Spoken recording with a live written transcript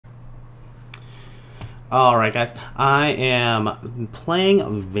Alright guys, I am playing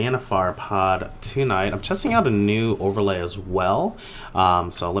Vannifar Pod tonight. I'm testing out a new overlay as well,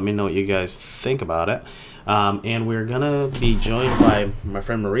 so let me know what you guys think about it. And we're gonna be joined by my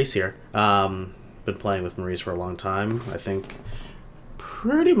friend Maurice here. Been playing with Maurice for a long time. I think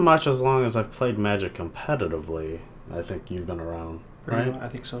pretty much as long as I've played Magic competitively. I think you've been around, right? I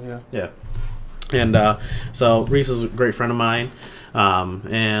think so, yeah. Yeah. And so Reese is a great friend of mine,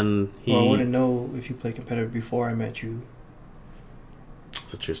 and he... Well, I wouldn't know if you played competitive before I met you.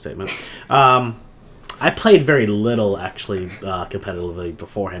 That's a true statement. I played very little, actually, competitively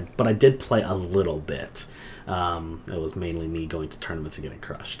beforehand, but I did play a little bit. It was mainly me going to tournaments and getting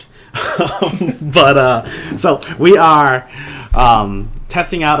crushed. So we are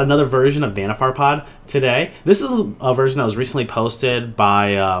testing out another version of Vannifar Pod today. This is a version that was recently posted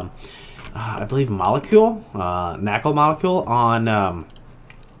by... I believe Knuckle Molecule on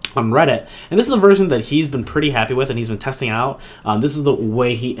Reddit, and this is a version that he's been pretty happy with and he's been testing out. This is the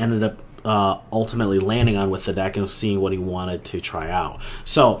way he ended up ultimately landing on with the deck and seeing what he wanted to try out.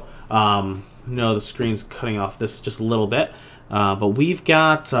 So, the screen's cutting off this just a little bit, but we've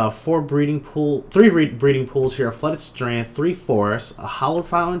got three breeding pools here: a flooded strand, 3 forests, a hallowed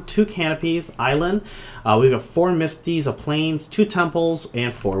fountain, 2 canopies, island. We've got 4 misties, a plains, 2 temples,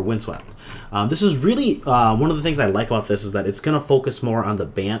 and 4 windswept. This is really one of the things I like about this is that it's going to focus more on the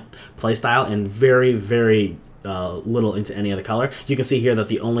Bant playstyle and very, very little into any other color. You can see here that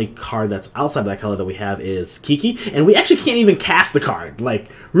the only card that's outside of that color that we have is Kiki, and we actually can't even cast the card. Like,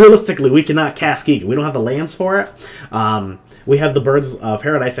 realistically, we cannot cast Kiki. We don't have the lands for it. We have the Birds of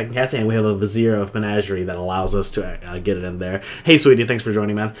Paradise that can cast it, and we have a Vizier of Menagerie that allows us to get it in there. Hey, sweetie, thanks for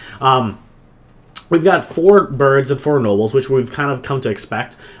joining, man. We've got 4 birds and 4 nobles, which we've kind of come to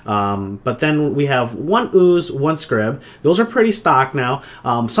expect. But then we have 1 ooze, 1 scrib. Those are pretty stock now.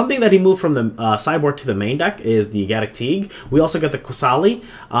 Something that he moved from the sideboard to the main deck is the Gaddock Teague. We also got the Quasali,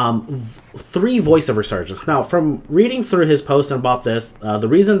 3 Voice of Resurgence. Now, from reading through his post about this, the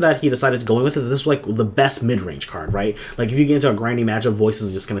reason that he decided to go in with this is this was like the best mid-range card, right? Like if you get into a grinding matchup, Voice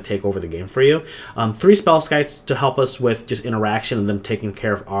is just going to take over the game for you. 3 Spell Skites to help us with just interaction and them taking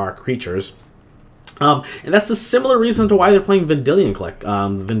care of our creatures. And that's the similar reason to why they're playing Vendilion Click.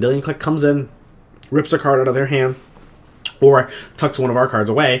 Vendilion Click comes in, rips a card out of their hand, or tucks one of our cards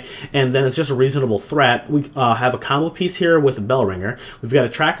away, and then it's just a reasonable threat. We have a combo piece here with a Bell Ringer. We've got a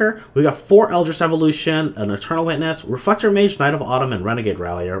Tracker. We've got 4 Eldritch Evolution, an Eternal Witness, Reflector Mage, Knight of Autumn, and Renegade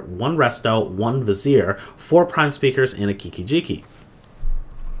Rallier, 1 Resto, 1 Vizier, 4 Prime Speakers, and a Kiki Jiki.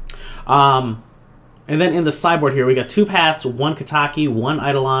 And then in the sideboard here, we got 2 Paths, 1 Kataki, 1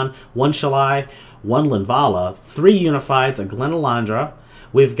 Eidolon, 1 Shalai, 1 Linvala, 3 Unifieds, a Glenalandra.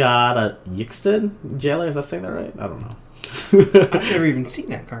 We've got a Yixted Jailer. Is that saying that right? I don't know. I've never even seen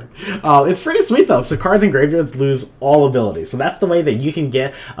that card. It's pretty sweet though. So cards in graveyards lose all abilities. So that's the way that you can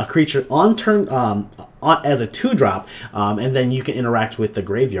get a creature on turn as a 2-drop, and then you can interact with the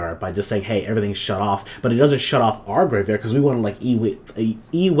graveyard by just saying, "Hey, everything's shut off," but it doesn't shut off our graveyard because we want to like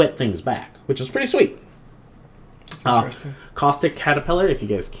e-wet things back, which is pretty sweet. Caustic Caterpillar, if you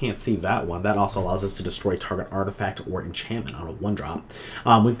guys can't see that one, that also allows us to destroy target artifact or enchantment on a 1-drop.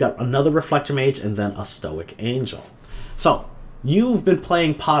 We've got another Reflector Mage and then a Stoic Angel. So, you've been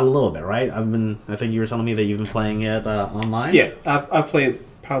playing Pod a little bit, right? I think you were telling me that you've been playing it online? Yeah, I've played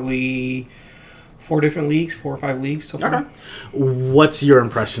probably 4 different leagues, 4 or 5 leagues so far. Okay. What's your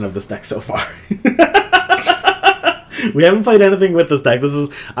impression of this deck so far? We haven't played anything with this deck.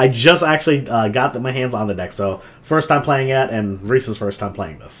 I just actually got my hands on the deck, so first time playing it, and Reese's first time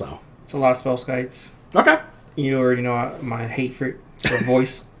playing this, so. It's a lot of Spell Skites. Okay. You already know my hate for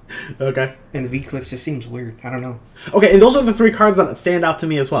Voice. Okay. And the V-Clicks just seems weird. I don't know. Okay, and those are the 3 cards that stand out to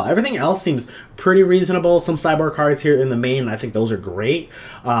me as well. Everything else seems pretty reasonable. Some sideboard cards here in the main, I think those are great.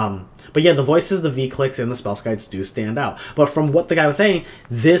 But yeah, the Voices, the V-Clicks, and the Spell Skites do stand out. But from what the guy was saying,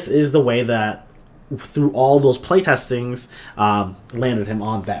 this is the way that through all those playtestings landed him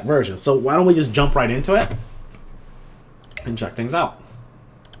on that version. So why don't we just jump right into it and check things out?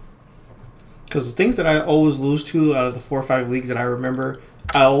 Because the things that I always lose to out of the 4 or 5 leagues that I remember,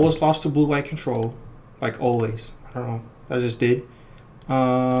 I always lost to Blue-White Control. Like, always. I don't know. I just did.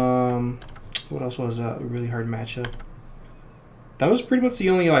 What else was a really hard matchup? That was pretty much the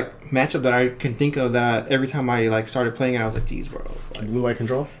only matchup that I can think of that every time I started playing it, I was like, geez, bro. Like Blue-White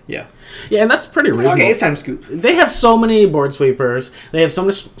Control? Yeah. Yeah, and that's pretty reasonable. Okay, it's time scoop. They have so many board sweepers. They have so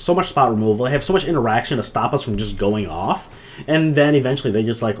much spot removal. They have so much interaction to stop us from just going off. And then eventually they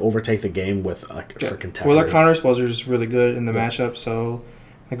just overtake the game with freaking Teferi. Well, their counter spells are just really good in the matchup, so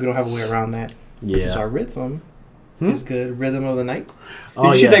we don't have a way around that. Yeah. Which is our rhythm. Is good. Rhythm of the Night.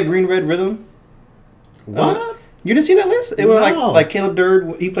 Oh, Did you see that green-red rhythm? What? You didn't see that list? It went No. like Caleb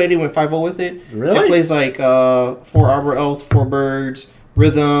Durd, he played it, went 5-0 with it. Really? It plays like 4 Arbor Elves, 4 Birds,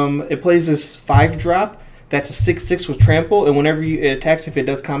 Rhythm. It plays this 5-drop that's a 6/6 with Trample, and whenever it attacks, if it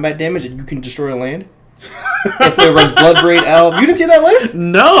does combat damage, you can destroy a land. It runs Bloodbraid Elf. You didn't see that list?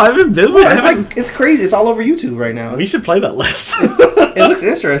 No, I've been busy. It's crazy. It's all over YouTube right now. We should play that list. It looks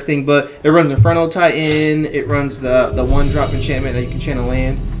interesting, but it runs Inferno Titan. It runs the 1-drop enchantment that you can channel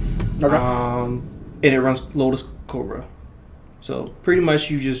land. Okay. And it runs Lotus Cobra. So pretty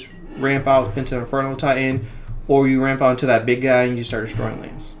much you just ramp out into Inferno Titan, or you ramp out into that big guy and you start destroying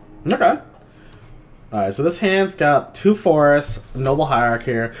lands. Okay. Alright, so this hand's got 2 forests, Noble Hierarch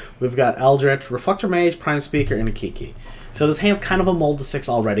here. We've got Eldritch, Reflector Mage, Prime Speaker, and a Kiki. So this hand's kind of a mold to 6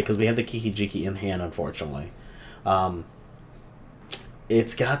 already because we have the Kiki Jiki in hand, unfortunately.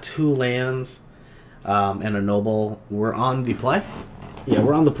 It's got 2 lands and a Noble. We're on the play? Yeah,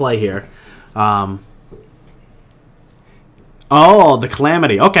 we're on the play here. Oh, the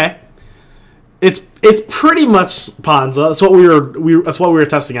Calamity. Okay. It's pretty much Ponza. That's what we were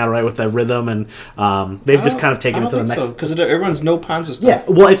testing out, right, with the Rhythm, and they've just kind of taken it to the next. Because it runs no Ponza stuff. Yeah,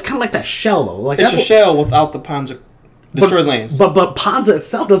 well, it's kind of like that shell though. Like it's a shell without the Ponza destroy lands. But Ponza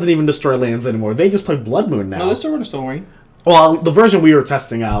itself doesn't even destroy lands anymore. They just play Blood Moon now. No, they still run Stonering. Well, the version we were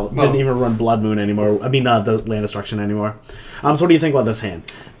testing out didn't even run Blood Moon anymore. I mean, the land destruction anymore. So what do you think about this hand?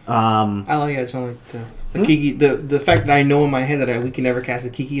 I like it. I just don't like the Kiki. The fact that I know in my head that we can never cast the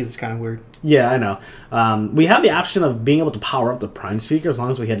Kiki is kind of weird. Yeah, I know. We have the option of being able to power up the Prime Speaker as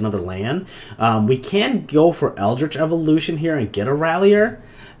long as we hit another land. We can go for Eldritch Evolution here and get a Rallier,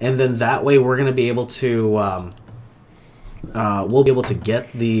 and then that way we're going to be able to we'll be able to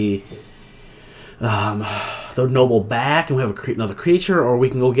get the Noble back, and we have another creature, or we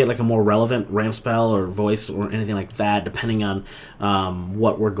can go get like a more relevant ramp spell or voice or anything like that, depending on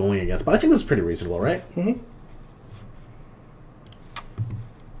what we're going against. But I think this is pretty reasonable, right? Mm-hmm.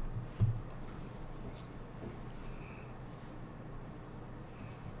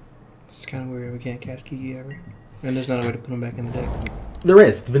 It's kind of weird. We can't cast Kiki ever, and there's not a way to put them back in the deck. There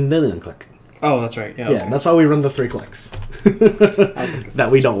is the Vanillion click. Oh, that's right. Yeah, okay. That's why we run the 3 clicks that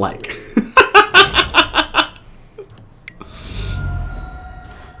we don't like.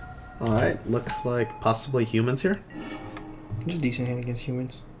 Alright, looks like possibly humans here. Just a decent hand against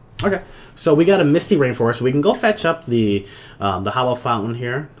humans. Okay, so we got a Misty Rainforest. So we can go fetch up the Hollow Fountain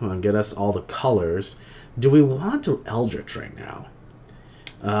here and get us all the colors. Do we want to Eldritch right now?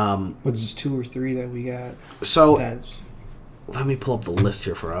 What's this 2 or 3 that we got? So let me pull up the list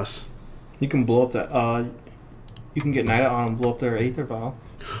here for us. You can blow up that. You can get Night Out on and blow up their Aether Vial.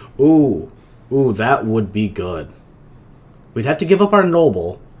 Ooh, that would be good. We'd have to give up our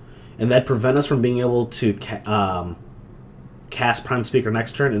Noble, and that'd prevent us from being able to cast Prime Speaker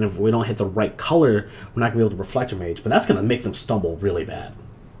next turn, and if we don't hit the right color, we're not going to be able to Reflector Mage, but that's going to make them stumble really bad.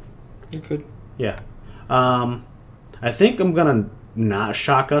 You could. Yeah. I think I'm going to not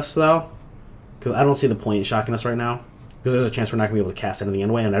shock us, though, because I don't see the point in shocking us right now, because there's a chance we're not going to be able to cast anything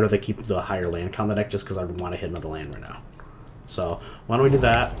anyway, and I'd rather keep the higher land count on the deck just because I want to hit another land right now. So, why don't we do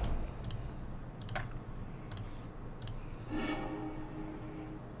that?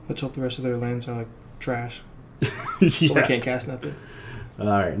 Let's hope the rest of their lands are like trash. Yeah. So they can't cast nothing.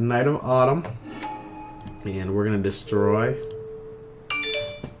 Alright, Night of Autumn. And we're going to destroy.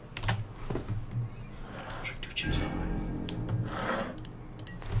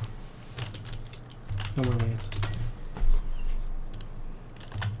 No more lands.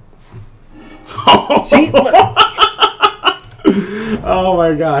 See? Oh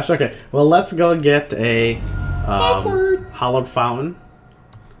my gosh. Okay. Well, let's go get a Hollowed Fountain.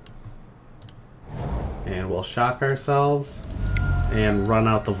 And we'll shock ourselves and run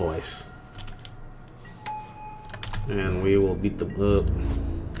out the voice. And we will beat them up.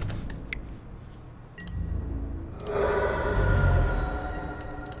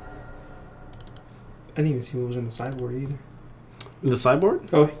 I didn't even see what was in the sideboard either. In the sideboard?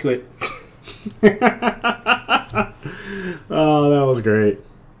 Oh, he quit. Oh, that was great.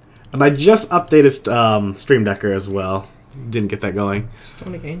 And I just updated Stream Decker as well. Didn't get that going.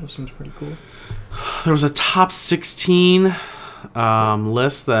 Stonic Angel seems pretty cool. There was a top 16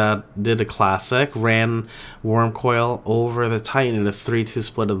 list that did a classic, ran Wormcoil over the Titan in a 3-2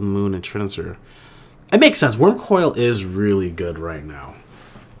 split of the Moon and Transfer. It makes sense. Wormcoil is really good right now.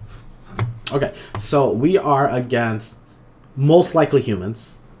 Okay, so we are against most likely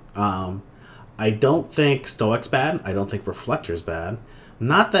humans. I don't think Stoic's bad. I don't think Reflector's bad.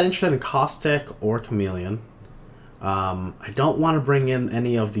 Not that interested in Caustic or Chameleon. I don't want to bring in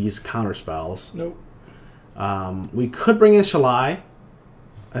any of these counter spells. Nope. We could bring in Shalai.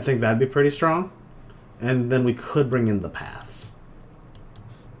 I think that'd be pretty strong. And then we could bring in the paths.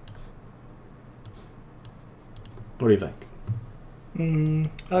 What do you think?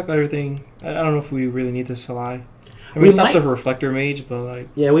 I like everything. I don't know if we really need the Shalai. I mean, We it's not might- a reflector mage, but like,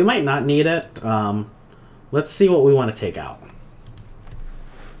 Yeah, we might not need it. Let's see what we want to take out.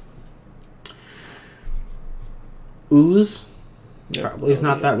 Ooze yep, probably is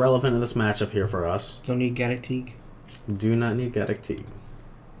not that relevant in this matchup here for us. Don't need Gaddock Teague. Do not need Gaddock Teague.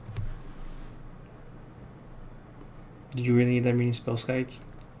 Do you really need that many spell skites?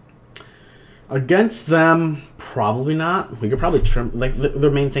 Against them, probably not. We could probably trim, like,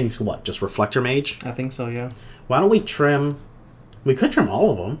 their main thing is what? Just Reflector Mage? I think so, yeah. Why don't we trim... We could trim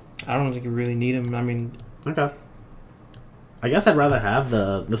all of them. I don't think you really need them. I mean... Okay. I guess I'd rather have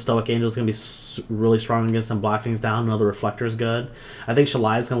the Stoic Angel's going to be really strong against them, block things down. Another Reflector is good. I think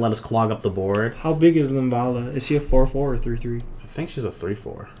Shalai's going to let us clog up the board. How big is Limvala? Is she a 4-4 or 3-3? I think she's a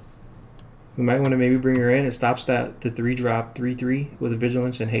 3-4. We might want to maybe bring her in. It stops the 3-drop 3-3 with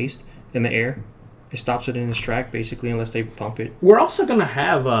Vigilance and Haste in the air. It stops it in its track, basically, unless they pump it. We're also going to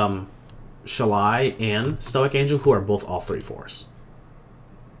have Shalai and Stoic Angel, who are both all 3-4s.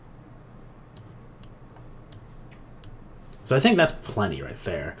 So I think that's plenty right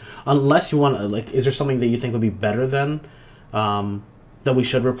there. Unless you want to, like, is there something that you think would be better than that we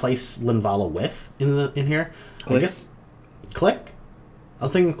should replace Linvala with in here? Click. I guess Click. I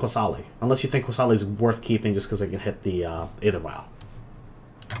was thinking Quasali. Unless you think Quasali is worth keeping just because they can hit the Aether Vial.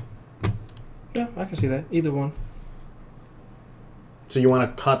 Yeah, I can see that. Either one. So you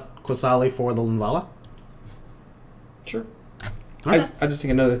want to cut Quasali for the Linvala? Sure. Okay. I just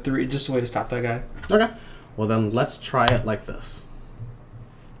think another 3, just a way to stop that guy. Okay. Well, then let's try it like this.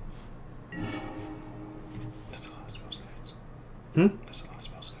 That's a lot of spell skites. That's a lot of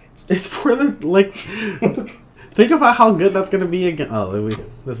spell skites. It's for the, like... Think about how good that's going to be again. Oh,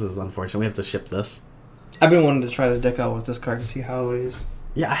 this is unfortunate. We have to ship this. I've been wanting to try this deck out with this card to see how it is.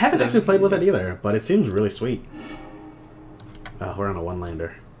 Yeah, I haven't actually played with it either, but it seems really sweet. Oh, we're on a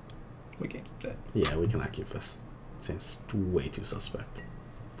one-lander. We can't do that. Yeah, we cannot keep this. It seems way too suspect.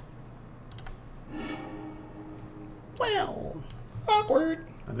 Well... Awkward.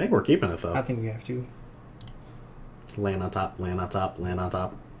 I think we're keeping it, though. I think we have to. Land on top, land on top, land on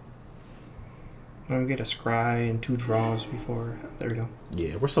top. I'm gonna get a scry and 2 draws before. There we go.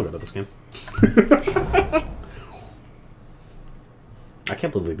 Yeah, we're so good at this game. I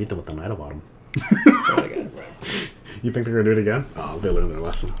can't believe we beat them with the Night of Autumn. Oh, I got it. You think they're going to do it again? Oh, they learned their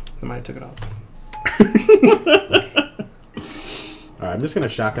lesson. I might have took it off. Alright, I'm just going to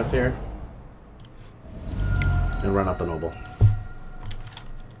shock us here. And run out the Noble.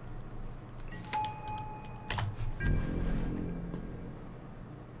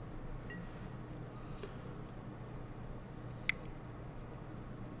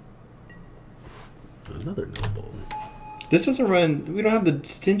 Another Noble. This doesn't run. We don't have the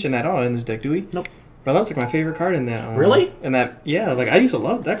detention at all in this deck, do we? Nope. Bro, that's like my favorite card in that. Really? In that, yeah. Like I used to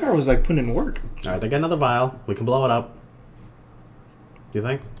love that card. Was like putting in work. Alright, they got another vial. We can blow it up. Do you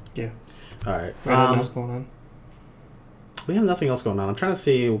think? Yeah. Alright. Anything else going on? We have nothing else going on. I'm trying to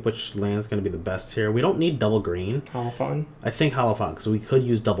see which land's going to be the best here. We don't need double green. Holofon. I think Holofon, because we could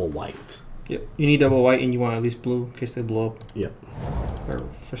use double white. Yep. You need double white, and you want at least blue in case they blow up. Yep. Or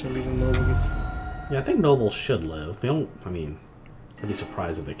for some reason, Noble gets. Yeah, I think Noble should live. They don't. I mean, I'd be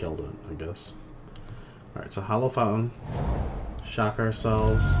surprised if they killed it, I guess. Alright, so Hollow Fountain. Shock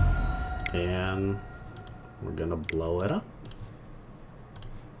ourselves. And we're gonna blow it up.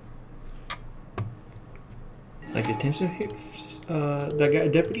 Like attention hit. That guy,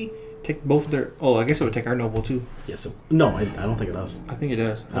 deputy, take both of their. Oh, I guess it would take our Noble too. Yeah, so. No, I don't think it does. I think it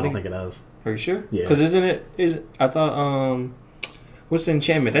does. I don't think it does. Are you sure? Yeah. Because isn't it? Is I thought what's the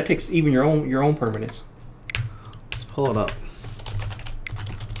enchantment that takes even your own permanents? Let's pull it up.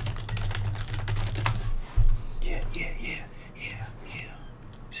 Yeah.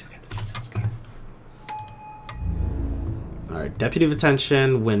 See, we got the Vincent's guy. Alright, Deputy of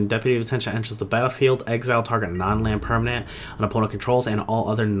Attention. When Deputy of Attention enters the battlefield, exile target non-land permanent an opponent controls and all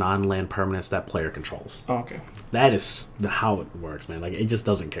other non-land permanents that player controls. Oh, okay. That is how it works, man. Like, it just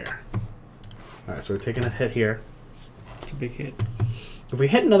doesn't care. Alright, so we're taking a hit here. It's a big hit. If we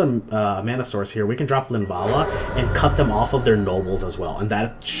hit another mana source here, we can drop Linvala and cut them off of their nobles as well. And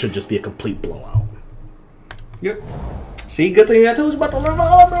that should just be a complete blowout. Yep. See, good thing I told you about the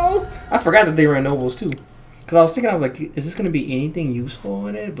Linvala, bro. I forgot that they ran nobles too. Because I was thinking, I was like, is this going to be anything useful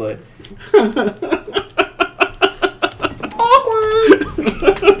in it? But awkward.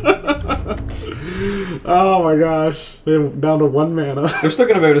 Oh my gosh, they're down to 1 mana. They're still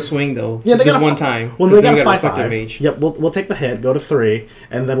gonna be able to swing though. Yeah, they just got one time. Well, they then got we 5/5. Mage. Yep, we'll take the hit, go to 3,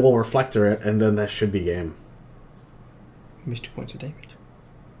 and then we'll reflector it, and then that should be game. Missed 2 points of damage.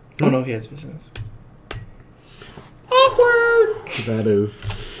 Oh no, he has business. Awkward. That is.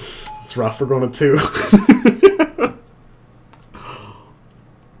 It's rough. We're going to 2.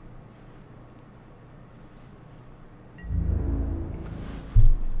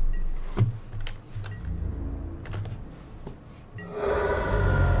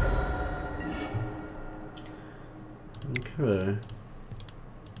 Okay.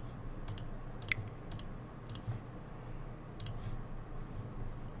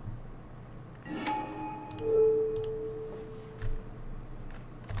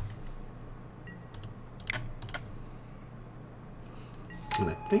 And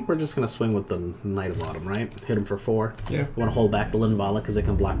I think we're just going to swing with the Knight of Autumn, right? Hit him for 4. Yeah. Want to hold back the Linvala because they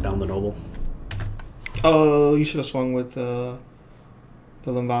can block down the Noble. Oh, you should have swung with the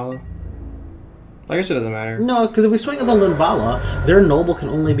Linvala. I guess it doesn't matter. No, because if we swing with the Linvala, their Noble can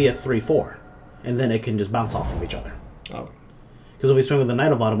only be a 3/4. And then it can just bounce off of each other. Oh. Because if we swing with the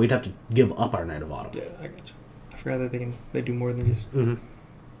Knight of Autumn, we'd have to give up our Knight of Autumn. Yeah, I got you. I forgot that they do more than just... Mm-hmm.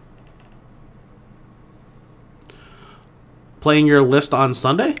 Playing your list on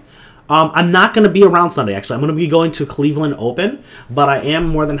Sunday? I'm not going to be around Sunday, actually. I'm going to be going to Cleveland Open, but I am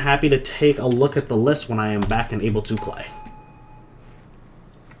more than happy to take a look at the list when I am back and able to play.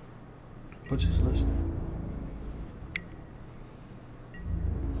 What's his list?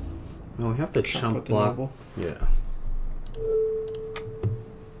 Well, we have to chump block. Noble. Yeah.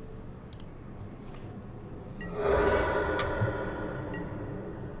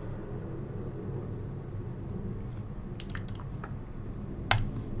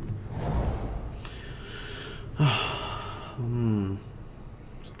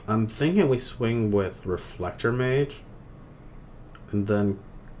 I'm thinking we swing with Reflector Mage and then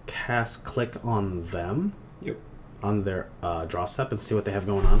cast Click on them. Yep. On their draw step and see what they have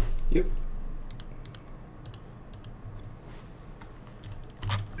going on. Yep.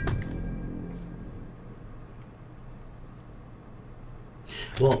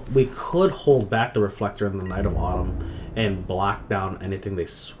 Well, we could hold back the Reflector and the Knight of Autumn and block down anything they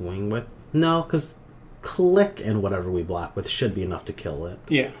swing with. No, because Click and whatever we block with should be enough to kill it.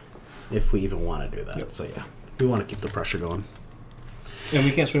 Yeah. If we even want to do that. Yep. So yeah, we want to keep the pressure going. And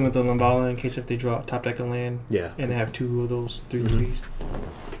we can't swing with the Linvala in case if they draw top deck and land. Yeah. And they have 2 of those 3/3s.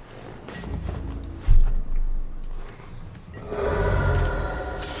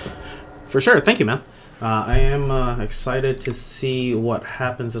 For sure. Thank you, man. I am excited to see what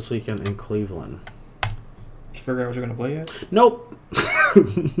happens this weekend in Cleveland. Did you figure out what you're going to play yet? Nope.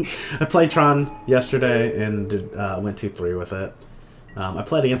 I played Tron yesterday and went 2-3 with it. I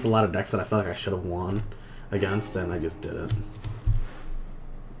played against a lot of decks that I felt like I should have won against, and I just didn't.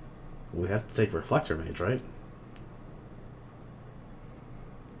 We have to take Reflector Mage, right?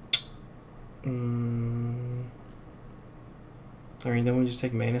 I mean, then we just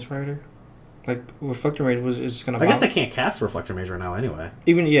take Manus Rider. Like Reflector Mage is just gonna. I guess they can't cast Reflector Mage right now anyway.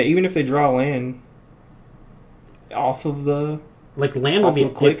 Even if they draw land off of the land will be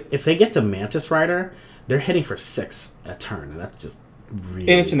click. If they get to Mantis Rider, they're hitting for 6 a turn, and that's just really.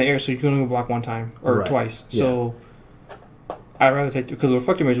 And it's in the air, so you can only block 1 time or twice. So I'd rather take because the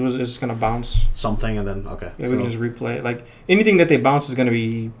Reflector Mage is just gonna bounce something, and then Yeah, we can just replay it. Like anything that they bounce is gonna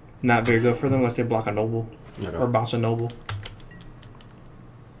be not very good for them unless they block a Noble or bounce a Noble.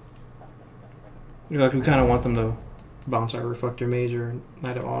 Like we kind of want them to bounce our Reflector Mage or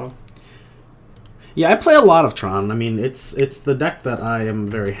Knight of Autumn. Yeah, I play a lot of Tron. I mean, it's the deck that I am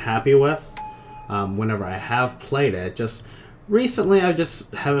very happy with. Whenever I have played it, just recently I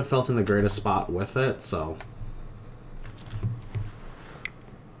just haven't felt in the greatest spot with it. So.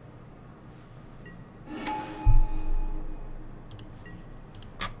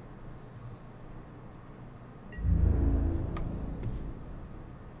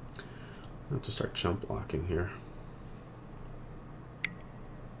 I have to start jump blocking here.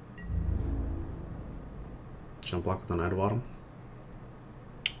 Jump block with the Knight of Autumn?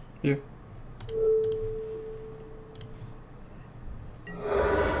 Yeah.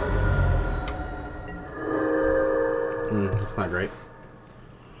 That's not great.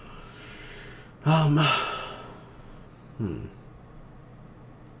 I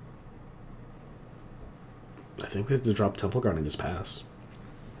think we have to drop Temple Guard and just pass.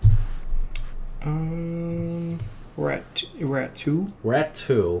 We're at 2. We're at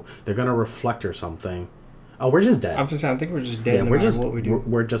 2. They're gonna reflect or something. Oh, we're just dead. I think we're just dead. Yeah, no matter what we do.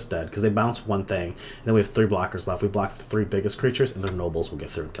 We're just dead because they bounce 1 thing. And then we have 3 blockers left. We block the 3 biggest creatures, and their nobles will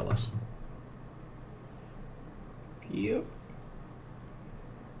get through and kill us. Yep.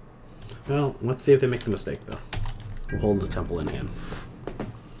 Well, let's see if they make the mistake, though. We'll hold the temple in hand.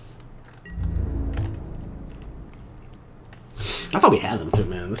 I thought we had them too,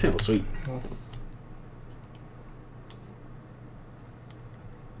 man. This hand was sweet. Oh.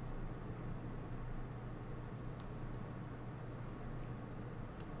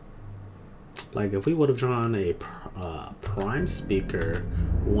 Like, if we would have drawn a prime speaker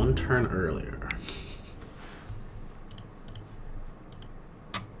one turn earlier.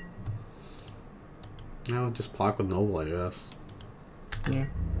 Now just block with Noble, I guess. Yeah.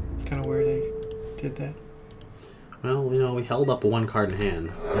 It's kind of weird they did that. Well, you know, we held up one card in hand.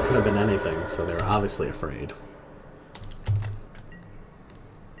 It could have been anything, so they were obviously afraid.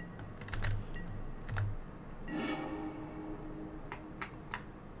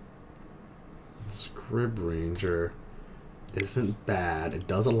 Scrib Ranger isn't bad. It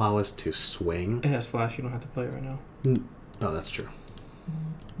does allow us to swing. It has flash. You don't have to play it right now. Oh, that's true.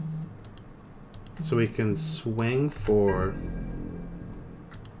 So we can swing for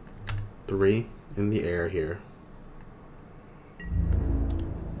 3 in the air here.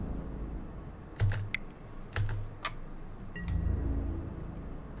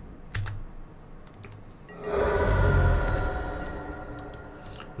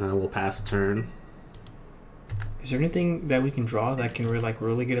 We'll pass turn. Is there anything that we can draw that can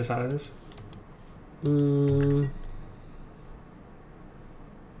really get us out of this? I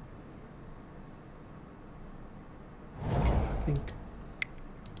think.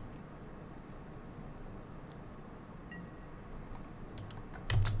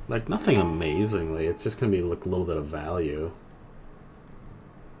 Like, nothing amazingly. It's just gonna be like a little bit of value.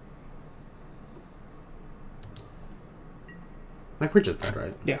 Like, we're just dead,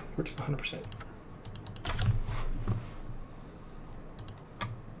 right? Yeah, we're just 100%.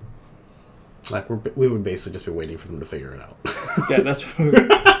 Like, we would basically just be waiting for them to figure it out. Yeah, that's what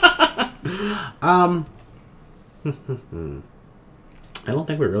I don't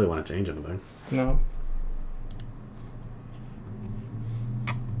think we really want to change anything. No.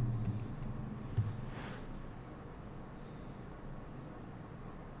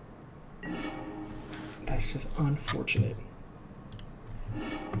 That's just unfortunate.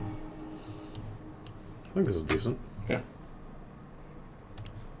 I think this is decent. Yeah.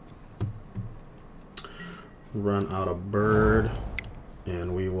 Run out a bird,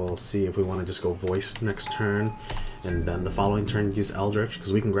 and we will see if we want to just go voice next turn, and then the following turn use Eldritch,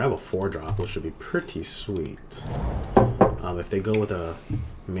 because we can grab a 4-drop, which should be pretty sweet. If they go with a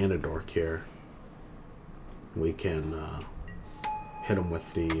Mana Dork here, we can hit them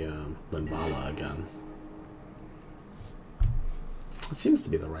with the Linvala again. It seems to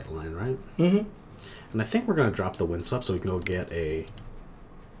be the right line, right? Mm-hmm. And I think we're going to drop the Windswept so we can go get a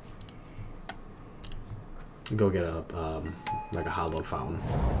like a Hallowed Fountain.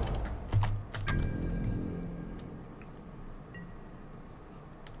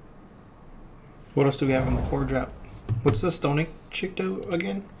 What else do we have in the 4-drop? What's the Stonic chick do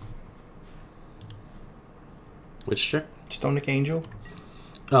again? Which chick? Stonic Angel.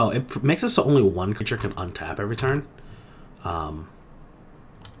 Oh, it makes it so only one creature can untap every turn. And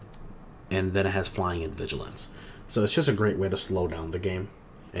then it has Flying and Vigilance. So it's just a great way to slow down the game.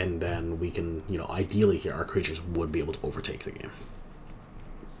 And then we can, you know, ideally here, our creatures would be able to overtake the game.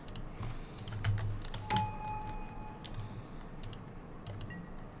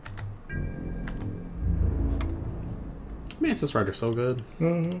 Mantis Rider's so good.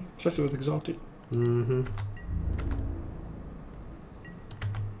 Mm-hmm. Especially with Exalted. Mm-hmm.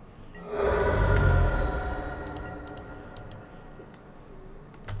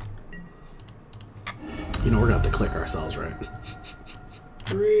 You know, we're gonna have to click ourselves, right?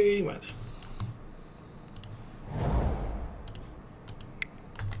 Pretty much.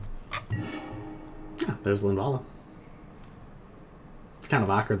 Yeah, there's Linvala. It's kind of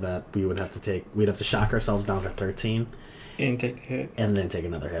awkward that we'd have to shock ourselves down to 13. And take the hit. And then take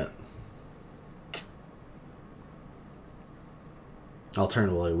another hit.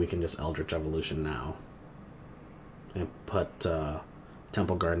 Alternatively, we can just Eldritch Evolution now. And put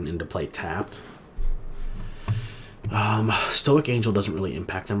Temple Garden into play tapped. Stoic Angel doesn't really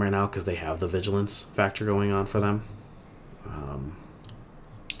impact them right now because they have the Vigilance factor going on for them.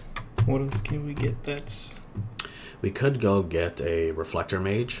 What else can we get that's... We could go get a Reflector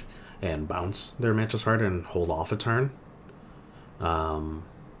Mage and bounce their Mantis Rider and hold off a turn. And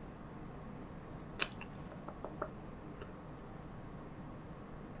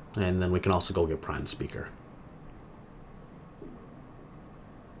then we can also go get Prime Speaker.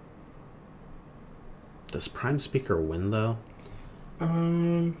 Does Prime Speaker win, though?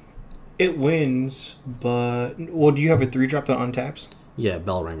 It wins, but well, do you have a 3-drop that untaps? Yeah,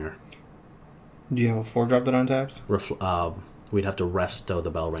 bell ringer. Do you have a 4-drop that untaps? We'd have to resto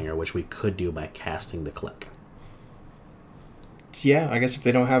the bell ringer, which we could do by casting the click. Yeah, I guess if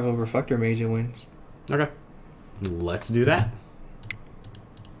they don't have a reflector mage, it wins. Okay, let's do that.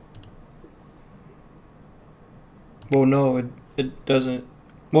 Well, no, it doesn't.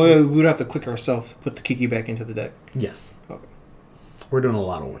 Well, we would have to click ourselves to put the Kiki back into the deck. Yes. Okay. We're doing a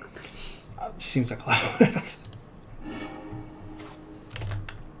lot of work. Seems like a lot of work.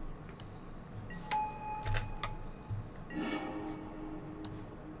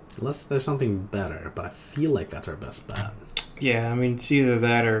 Unless there's something better, but I feel like that's our best bet. Yeah, I mean, it's either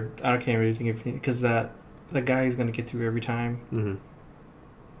that or I can't really think of anything because the guy is going to get through every time. Mm-hmm.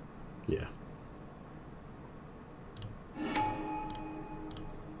 Yeah.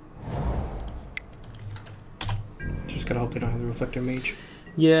 Just gotta hope they don't have the reflector mage.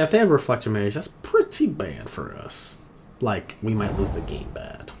 Yeah, if they have a reflector mage, that's pretty bad for us. Like, we might lose the game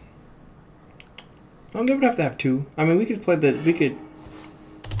bad. Well, they would have to have 2. I mean, we could play the... We could...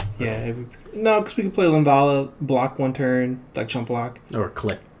 Yeah. No, because we could play Limvala, block 1 turn, like chump block. Or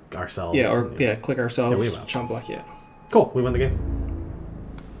click ourselves. Yeah, or click ourselves, we have chump block, yeah. Cool, we win the game.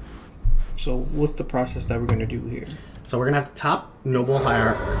 So what's the process that we're going to do here? So we're going to have to top Noble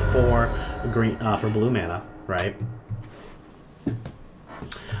Hierarch for blue mana, right?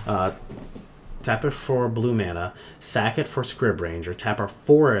 Tap it for blue mana, sack it for Scrib Ranger, tap our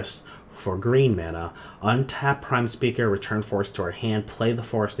forest for green mana, untap Prime Speaker, return forest to our hand, play the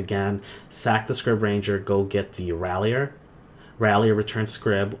forest again, sack the Scrib Ranger, go get the Rallier. Rallier returns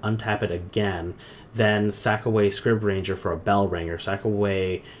Scrib, untap it again, then sack away Scrib Ranger for a Bell Ringer, sack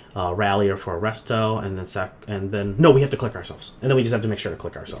away Rallier for a Resto, and then no, we have to click ourselves, and then we just have to make sure to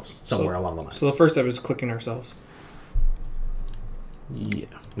click ourselves somewhere along the lines. So the first step is clicking ourselves. Yeah,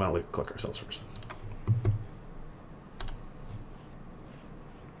 why don't we click ourselves first?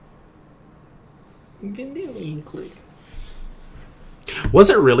 Click. Was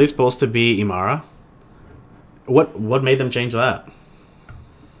it really supposed to be Imara? What made them change that?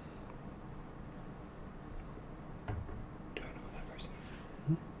 Do I know who that person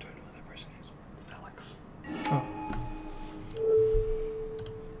is? Do I know who that person is? It's Alex. Oh.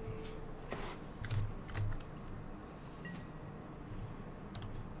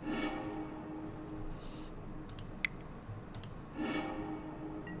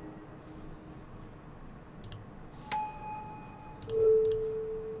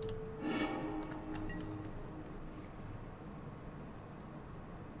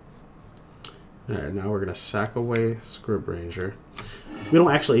 Alright, now we're going to sack away Scrib Ranger. We don't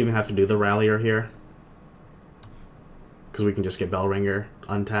actually even have to do the Rallier here. Because we can just get Bellringer,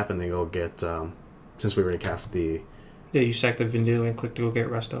 untap, and then go get... since we already cast the... Yeah, you sack the Vendilion and click to go get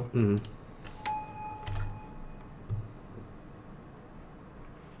Resto. Mm-hmm.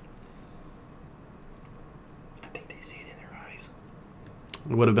 I think they see it in their eyes.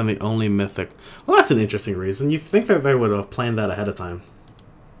 It would have been the only mythic... Well, that's an interesting reason. You'd think that they would have planned that ahead of time.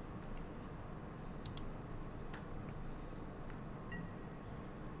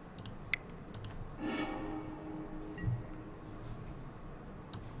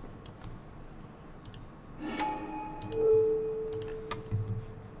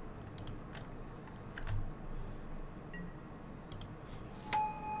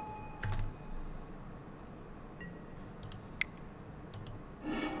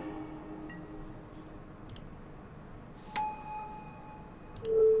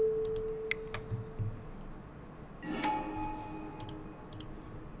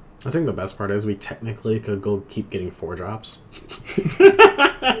 I think the best part is we technically could go keep getting 4-drops.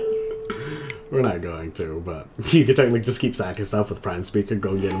 We're not going to, but you could technically just keep sacking stuff with Prime Speaker,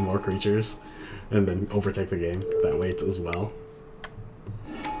 go get more creatures, and then overtake the game that way as well.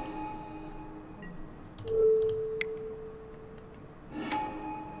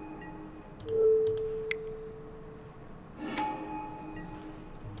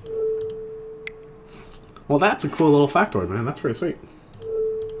 Well, that's a cool little factoid, man. That's pretty sweet.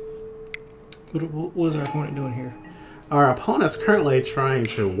 What is our opponent doing here? Our opponent's currently trying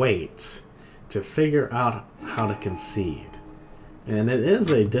to wait to figure out how to concede. And it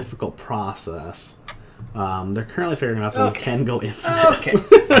is a difficult process. They're currently figuring out that we can go infinite. Okay.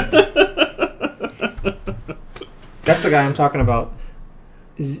 That's the guy I'm talking about.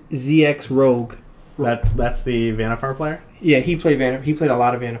 ZX Rogue. That's the Vannifar player? Yeah, he played a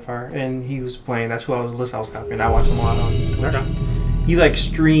lot of Vannifar, and he was playing. That's who I was copying. I watched him a lot on Twitch. Okay. He like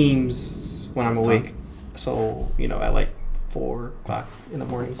streams when I'm awake, so at like 4 o'clock in the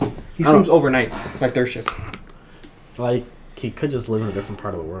morning. He streams overnight, like their shift. Like he could just live in a different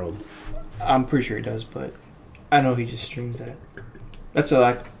part of the world. I'm pretty sure he does, but I know he just streams that. That's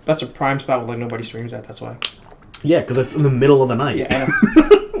a prime spot where like nobody streams at. That's why. Yeah, because it's in the middle of the night. Yeah, I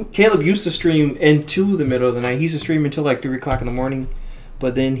know. Caleb used to stream into the middle of the night. He used to stream until like 3 o'clock in the morning,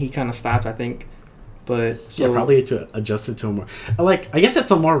 but then he kind of stopped, I think. But so yeah, probably to adjust it to a more like I guess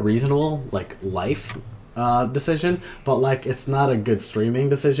it's a more reasonable like life decision, but like it's not a good streaming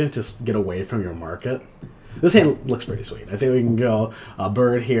decision to get away from your market. This hand looks pretty sweet. I think we can go a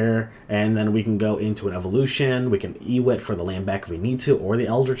bird here, and then we can go into an evolution. We can Ewit for the land back if we need to, or the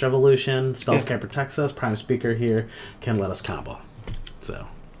Eldritch evolution. Spellscape protects us. Prime Speaker here can let us combo. So,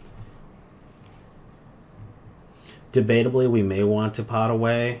 debatably, we may want to pot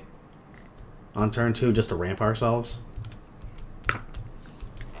away on turn 2 just to ramp ourselves.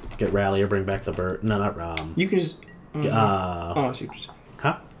 Get Rally or bring back the bird. No, not you can just. I see what you're saying.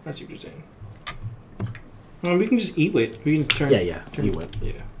 Huh? I see what you're saying. We can just Ewit. We can just turn. Ewit.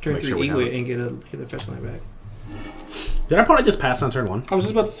 Yeah, turn 3 Ewit and get the fetch line back. Did our opponent just pass on turn 1? I was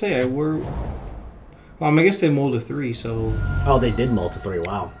just about to say Well, I guess they mulled to 3, so. Oh, they did mull to 3.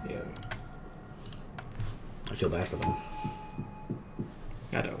 Wow. Yeah. I feel bad for them.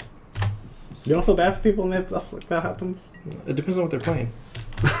 I don't. You don't feel bad for people when stuff like that happens? It depends on what they're playing.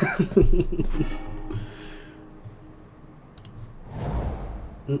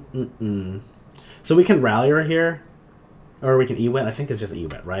 So we can rally her here, or we can Ewit. I think it's just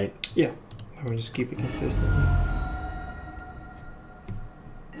Ewit, right? Yeah. I mean, just keep it consistent.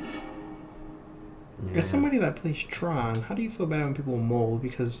 Yeah. As somebody that plays Tron, how do you feel bad when people mull?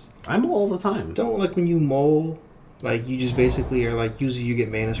 Because I mull all the time. Don't like when you mull, like you just basically are like usually you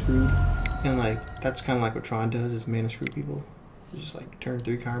get mana screwed, and like that's kind of like what Tron does is mana screw people. You just like turn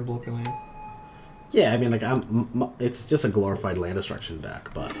 3 card and blow up your land. Yeah, I mean, like it's just a glorified land destruction deck,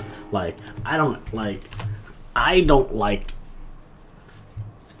 but like I don't like.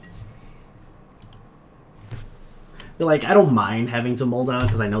 Like I don't mind having to mull down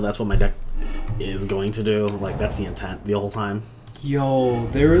because I know that's what my deck is going to do. Like that's the intent the whole time. Yo,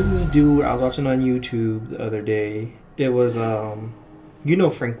 there was this dude I was watching on YouTube the other day. It was you know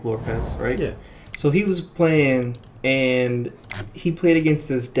Frank Lopez, right? Yeah. So he was playing and he played against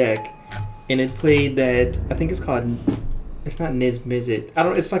this deck. And it played that I think it's called. It's not Niz Mizzet. I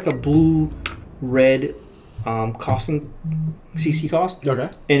don't. It's like a blue-red costing CC cost. Okay.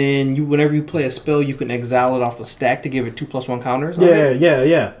 And then whenever you play a spell, you can exile it off the stack to give it 2+1 counters.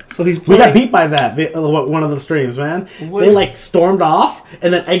 Yeah. So he's we got beat by that one of the streams, man. They like stormed off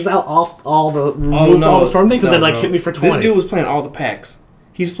and then exile off all the all the storm things and then like hit me for 20. This dude was playing all the packs.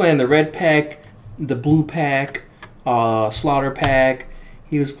 He's playing the red pack, the blue pack, slaughter pack.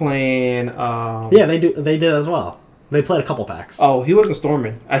 He was playing. Yeah, they did as well. They played a couple packs. Oh, he wasn't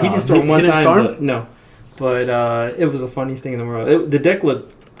storming. He did storm one time. Storm? But no, but it was the funniest thing in the world. The deck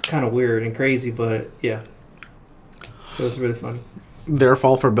looked kind of weird and crazy, but yeah, it was really funny. Their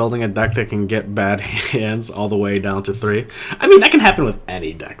fault for building a deck that can get bad hands all the way down to 3. I mean, that can happen with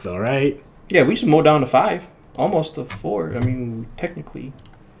any deck, though, right? Yeah, we just mowed down to 5, almost to 4. I mean, technically,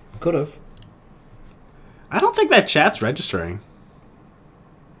 could have. I don't think that chat's registering.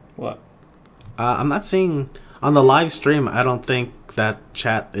 What? I'm not seeing on the live stream. I don't think that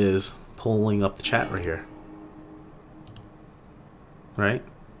chat is pulling up the chat right here. Right?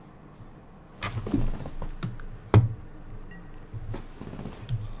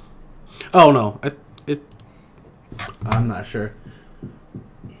 Oh no, I'm not sure.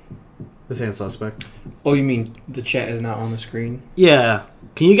 This ain't suspect. Oh, you mean the chat is not on the screen? Yeah.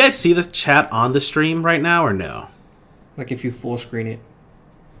 Can you guys see the chat on the stream right now or no? Like if you full screen it.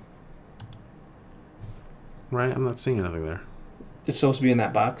 Right? I'm not seeing anything there. It's supposed to be in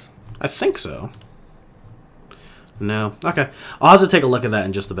that box? I think so. No. Okay. I'll have to take a look at that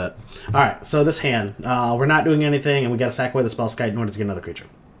in just a bit. Alright, so this hand. We're not doing anything, and we gotta sack away the spell skite in order to get another creature.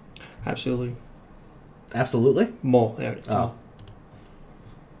 Absolutely. Absolutely? Mull. Yeah, it's mull.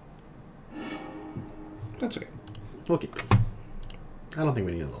 That's okay. We'll keep this. I don't think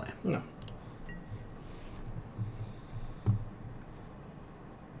we need another land. No.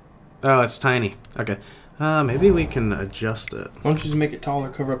 Oh, it's tiny. Okay. Maybe we can adjust it. Why don't you just make it taller,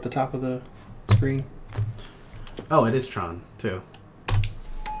 cover up the top of the screen? Oh, it is Tron, too.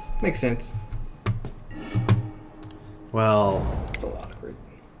 Makes sense. Well... That's a lot of grid.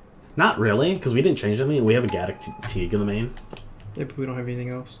 Not really, because we didn't change anything. We have a Gaddock Teague in the main. Yeah, but we don't have anything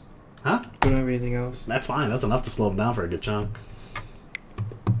else. Huh? We don't have anything else. That's fine. That's enough to slow him down for a good chunk.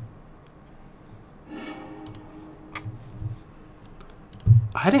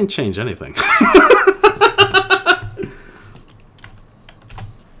 I didn't change anything.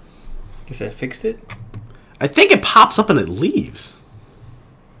 Guess I fixed it? I think it pops up and it leaves.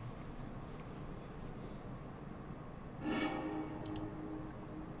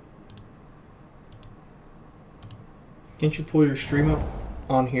 Can't you pull your stream up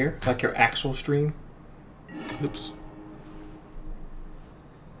on here? Like your actual stream? Oops.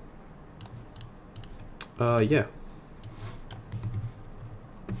 Yeah.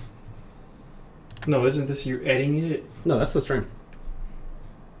 No, isn't this you editing it? No, that's the stream.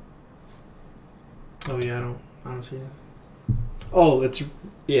 Oh yeah, I don't see that. Oh, it's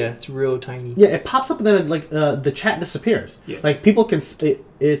real tiny. Yeah, it pops up and then it, like the chat disappears. Yeah. Like people can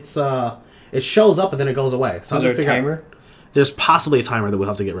it shows up and then it goes away. So is there a timer? There's possibly a timer that we'll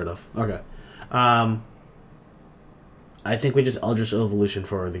have to get rid of. Okay. I think we just Eldritch Evolution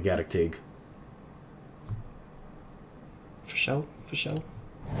for the Gaddock Teague. For sure.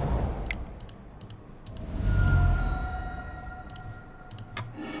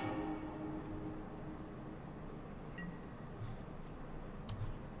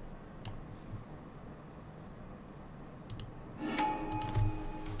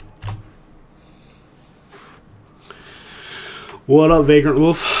 What up, Vagrant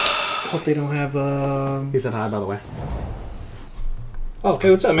Wolf? Hope they don't have He said hi, by the way. Oh, hey,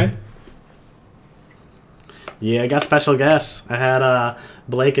 what's up, man? Yeah, I got special guests. I had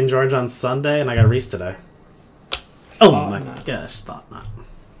Blake and George on Sunday, and I got Reese today. Oh my gosh, thought not.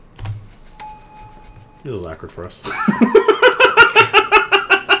 It was awkward for us.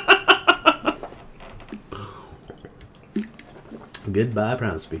 Goodbye,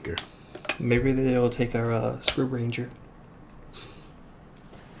 Brown Speaker. Maybe they'll take our Screw Ranger.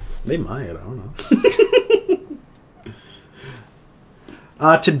 They might, I don't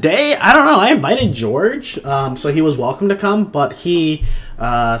know. Today, I don't know, I invited George, so he was welcome to come, but he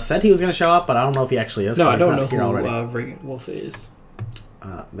said he was going to show up, but I don't know if he actually is. No, I don't know here who already. Wolf is.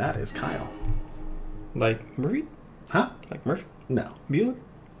 That is Kyle. Like Murphy? Huh? Like Murphy? No. Bueller?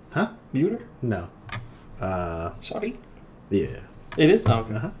 Huh? Bueller? No. Shoddy? Yeah. It is? Oh,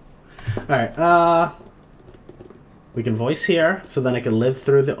 okay. Alright, we can voice here, so then it can live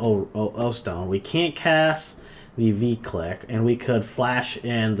through the O stone. We can't cast the V-click, and we could flash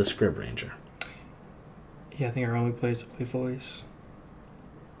in the Scrib Ranger. Yeah, I think our only play is to play voice.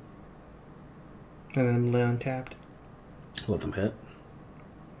 And then lay untapped. Let them hit.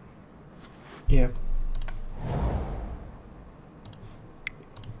 Yeah.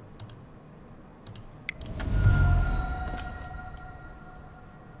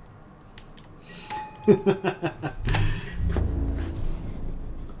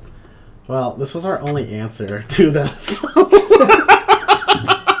 Well, this was our only answer to this. We're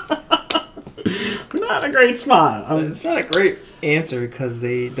not in a great spot. It's not a great answer because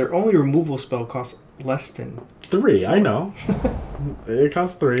their only removal spell costs less than 3. 4. I know. It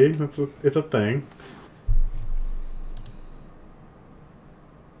costs 3. It's a thing.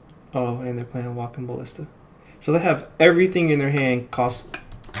 Oh, and they're playing a Walking Ballista. So they have everything in their hand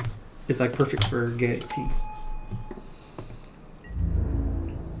it's like perfect for Gaddock Teague.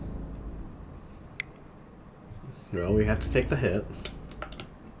 Well, we have to take the hit.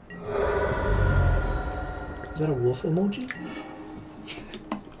 Is that a wolf emoji?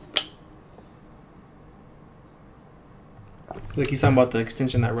 Like he's talking about the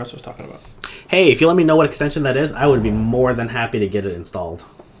extension that Russ was talking about. Hey, if you let me know what extension that is, I would be more than happy to get it installed.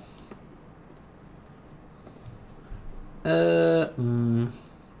 I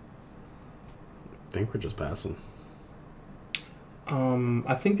think we're just passing.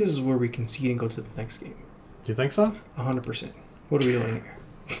 I think this is where we concede and go to the next game. Do you think so? 100%. What are we doing here?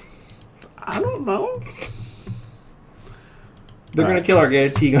 I don't know. They're going to kill our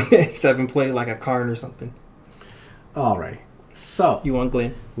Gaddock Teague on the 7 play like a Karn or something. Alright. So. You want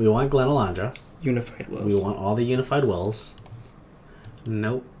Glenn? We want Glenn Alondra. Unified Wills. We want all the Unified Wills.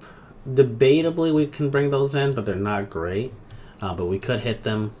 Nope. Debatably, we can bring those in, but they're not great. But we could hit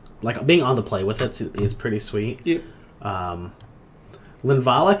them. Like, being on the play with it is pretty sweet. Yep.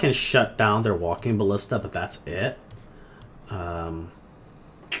 Linvala can shut down their Walking Ballista, but that's it.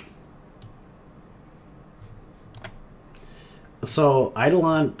 So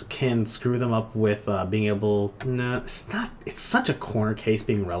Eidolon can screw them up with being able. No, it's not. It's such a corner case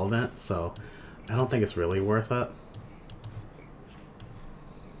being relevant, so I don't think it's really worth it.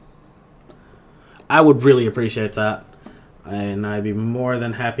 I would really appreciate that, and I'd be more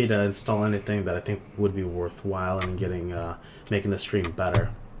than happy to install anything that I think would be worthwhile in getting making the stream better.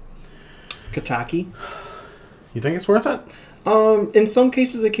 Kataki. You think it's worth it? In some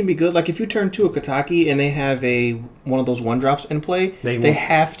cases it can be good. Like if you turn to a Kataki and they have one of those 1-drops in play, they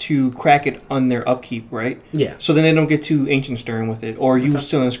have to crack it on their upkeep, right? Yeah. So then they don't get too Ancient Stirring with it or use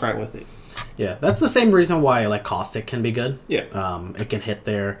Seal and Scry with it. Yeah, that's the same reason why like Caustic can be good. Yeah. It can hit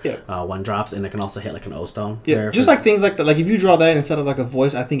their Yeah. one drops, and it can also hit like an O Stone. Yeah, just like things like that. Like if you draw that instead of like a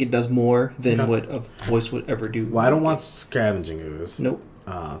voice, I think it does more than what a voice would ever do. Well, I don't want Scavenging Ooze. Nope.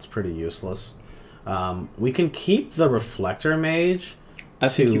 It's pretty useless. We can keep the Reflector Mage. I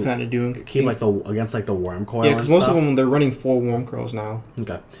think you kind of do. Keep like against like the Worm Coil. Yeah, because most of them they're running 4 Worm Coils now.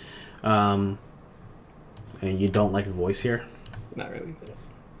 Okay. And you don't like voice here? Not really.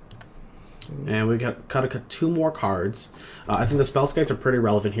 And we got cut 2 more cards. I think the spell skates are pretty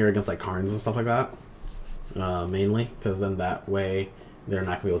relevant here against like Karns and stuff like that. Mainly because then that way they're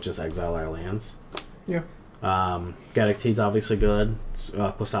not gonna be able to just exile our lands. Yeah. Gaddock obviously good.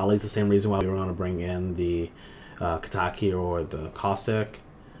 Qasali's the same reason why we were going to bring in the Kataki or the Caustic.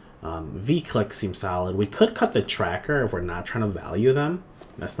 V-Click seems solid. We could cut the Tracker if we're not trying to value them.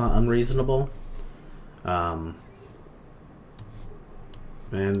 That's not unreasonable. And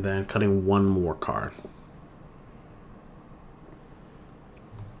then cutting 1 more card.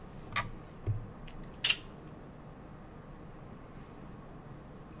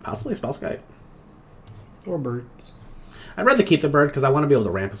 Possibly Spellskite. Or birds. I'd rather keep the bird because I want to be able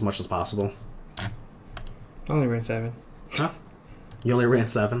to ramp as much as possible. I only ran 7. Huh? You only ran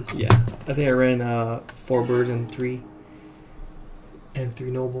 7? Yeah. I think I ran 4 birds and 3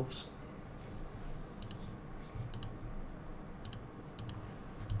 nobles.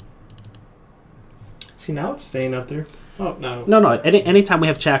 See, now it's staying up there. Oh, no. No. Anytime we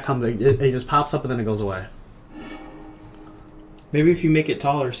have chat comes, it just pops up and then it goes away. Maybe if you make it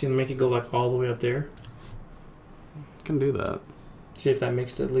taller, see, make it go like all the way up there. Can do that. See if that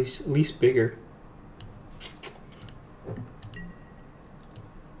makes it at least bigger.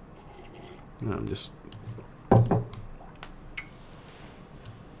 No, I'm just...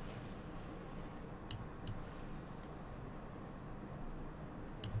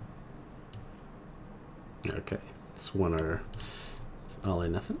 Okay, it's one or it's all or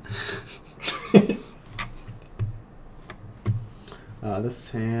nothing.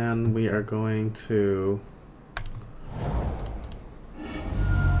 This hand we are going to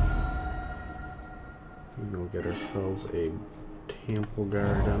go get ourselves a Temple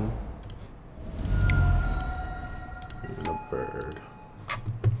Garden and a bird.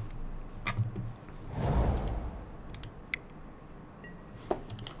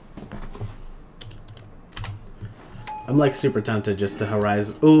 I'm like super tempted just to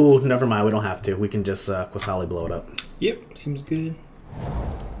Horizon. Ooh, never mind. We don't have to. We can just Qasali blow it up. Yep, seems good.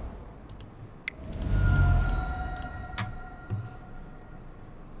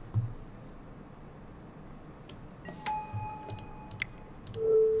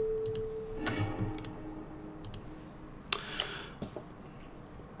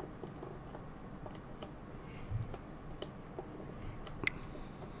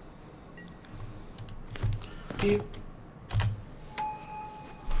 Yep.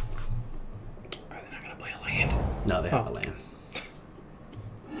 No, they have a land.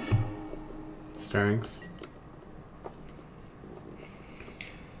 Stirrings.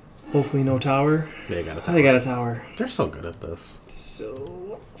 Hopefully no tower. They got a tower. They got a tower. They're so good at this. So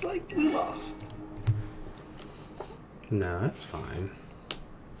looks like we lost. No, that's fine.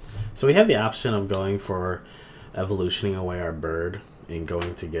 So we have the option of going for evolutioning away our bird and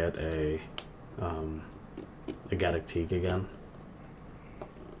going to get a Gaddock Teak again.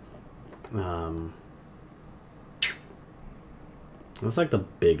 That's like the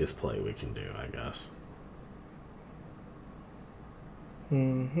biggest play we can do, I guess.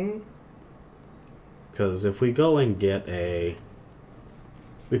 Mm-hmm. Because if we go and get a...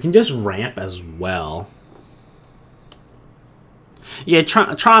 We can just ramp as well. Yeah,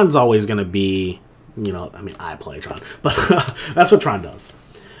 Tron's always going to be... You know, I mean, I play Tron. But that's what Tron does.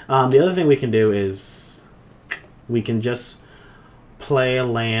 The other thing we can do is... We can just play a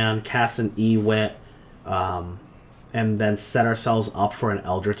land, cast an Ewit, and then set ourselves up for an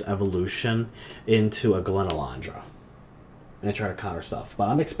Eldritch Evolution into a Glenalandra. And try to counter stuff. But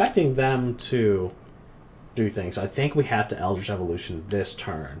I'm expecting them to do things. So I think we have to Eldritch Evolution this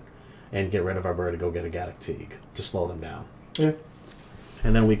turn and get rid of our bird to go get a Gaddock Teak to slow them down. Yeah.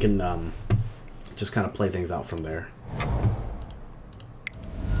 And then we can just kind of play things out from there.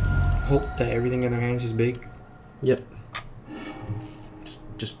 Hope that everything in their hands is big. Yep.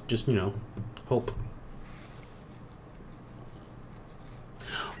 Just you know, hope.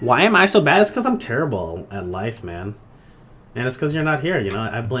 Why am I so bad? It's because I'm terrible at life, man. And it's because you're not here, you know?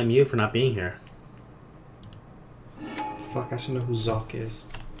 I blame you for not being here. Fuck, I should know who Zoc is.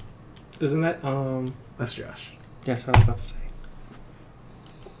 Isn't that, That's Josh. Yes, I was about to say.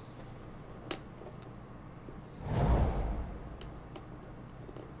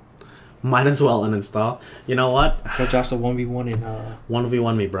 Might as well uninstall. You know what? Go Josh a 1v1 in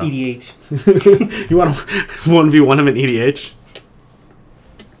 1v1 me, bro. EDH. You want to 1v1 him in EDH?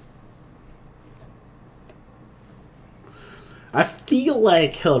 I feel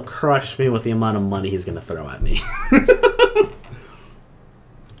like he'll crush me with the amount of money he's going to throw at me.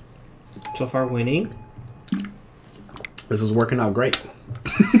 So far winning. This is working out great.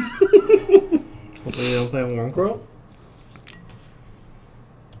 Hopefully they don't play Warm Girl.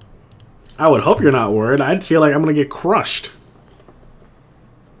 I would hope you're not worried. I'd feel like I'm going to get crushed.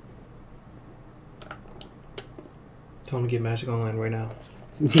 Tell him to get Magic Online right now.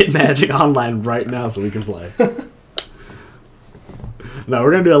 Get Magic Online right now so we can play. No,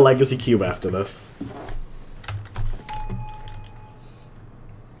 we're going to do a Legacy Cube after this.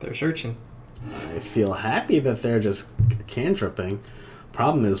 They're searching. I feel happy that they're just cantripping.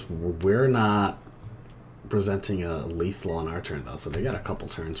 Problem is, we're not presenting a lethal on our turn, though, so they got a couple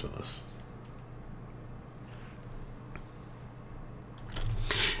turns with us.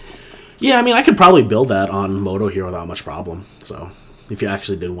 Yeah, I mean, I could probably build that on Moto here without much problem. So, if you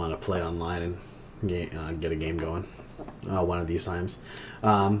actually did want to play online and get a game going one of these times.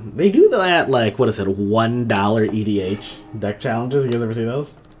 They do that, like, what is it, $1 EDH deck challenges? You guys ever see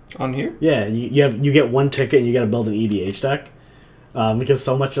those? On here? Yeah, you get one ticket and you got to build an EDH deck. Because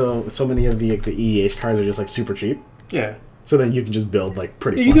so many of the EDH cards are just, like, super cheap. Yeah. So then you can just build, like,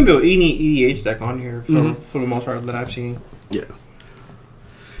 pretty You can build any EDH deck on here for the most part that I've seen. Yeah.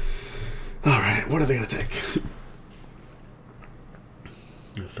 Alright, what are they going to take?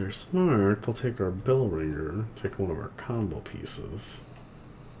 If they're smart, they'll take our Bell Ringer, take one of our combo pieces.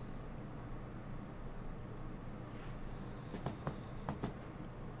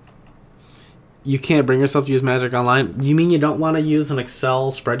 You can't bring yourself to use Magic Online? You mean you don't want to use an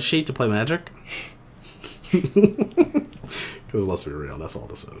Excel spreadsheet to play Magic? Because let's be real, that's all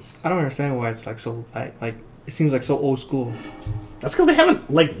this is. I don't understand why it's like so like it seems like so old school. That's because they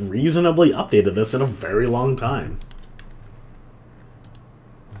haven't like reasonably updated this in a very long time.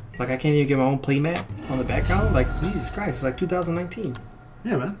 Like I can't even get my own playmat on the background. Like Jesus Christ, it's like 2019.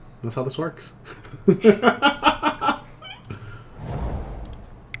 Yeah, man, that's how this works.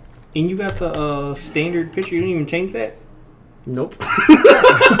 And you got the standard picture. You don't even change that. Nope.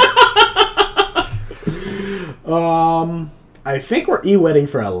 I think we're e-wetting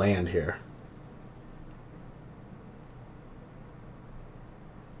for a land here.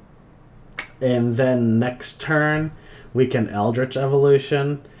 And then next turn, we can Eldritch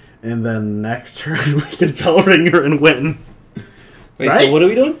Evolution. And then next turn, we can Bellringer and win. Wait, right? So what are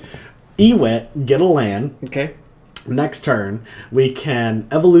we doing? E-wet, get a land. Okay. Next turn, we can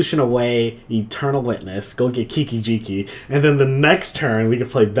Evolution away Eternal Witness, go get Kiki Jiki. And then the next turn, we can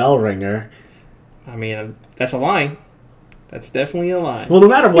play Bellringer. I mean, that's a line. That's definitely a line. Well, no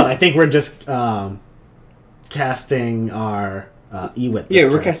matter what, I think we're just casting our Ewit. Yeah,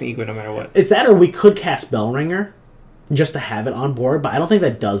 we're casting Ewit no matter what. It's that, or we could cast Bellringer just to have it on board, but I don't think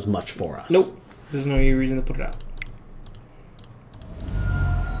that does much for us. Nope. There's no reason to put it out.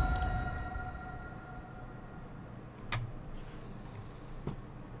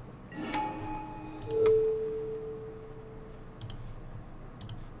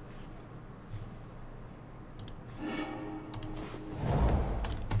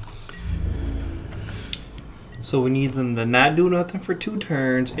 So we need them to not do nothing for 2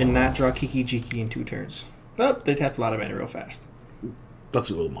 turns and not draw Kiki Jiki in 2 turns. Oh, they tapped a lot of mana real fast. That's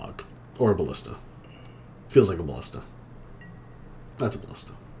a Ulamog. Or a Ballista. Feels like a Ballista. That's a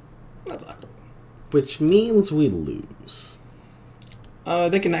Ballista. That's awkward. Which means we lose.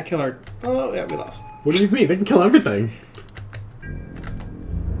 They cannot kill our... Oh, yeah, we lost. What do you mean? They can kill everything.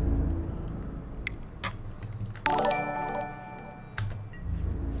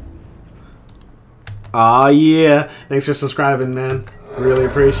 Aw, yeah. Thanks for subscribing, man. Really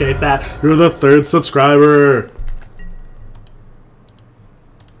appreciate that. You're the 3rd subscriber.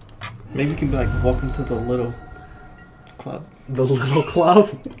 Maybe we can be like, welcome to the little club. The little club?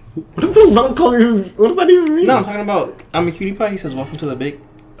 What is the little club even... What does that even mean? No, I'm talking about... I'm a cutie pie. He says, welcome to the big...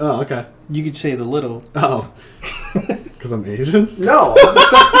 Oh, okay. You could say the little. Oh. Because I'm Asian? No. I'm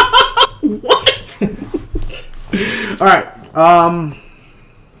just saying. What? Alright.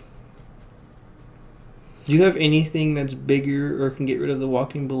 Do you have anything that's bigger or can get rid of the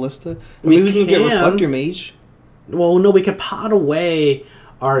walking ballista? Maybe we can get Reflector Mage. Well, no, we could pot away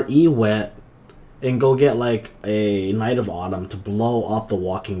our E-Wet and go get like a Knight of Autumn to blow up the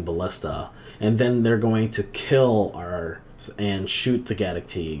walking ballista, and then they're going to kill our and shoot the Gaddock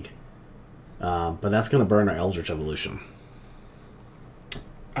Teague. But that's going to burn our Eldritch Evolution.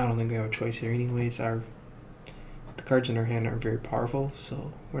 I don't think we have a choice here. Anyways, the the cards in our hand aren't very powerful,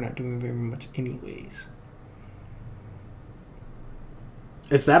 so we're not doing very much anyways.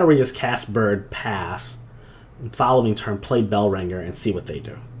 It's that or we just cast Bird, pass, following turn, play Bellringer, and see what they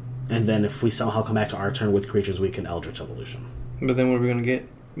do. And then if we somehow come back to our turn with creatures, we can Eldritch Evolution. But then what are we going to get?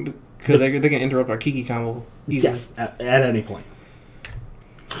 Because they can interrupt our Kiki combo easily. Yes, at any point.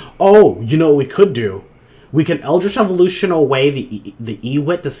 Oh, you know what we could do? We can Eldritch Evolution away the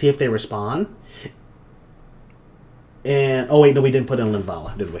Ewit to see if they respond. And, oh wait, no, we didn't put in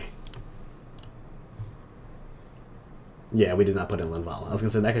Linvala, did we? Yeah, we did not put in Linvala. I was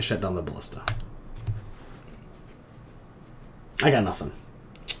going to say, that could shut down the Ballista. I got nothing.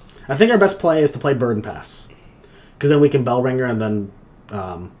 I think our best play is to play Bird and Pass. Because then we can Bellringer and then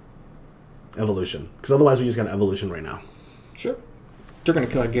Evolution. Because otherwise we just got Evolution right now. Sure. They're going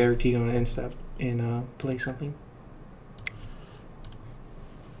to kill our guarantee on the end step and play something.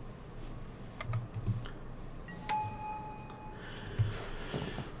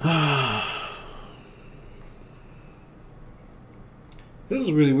 This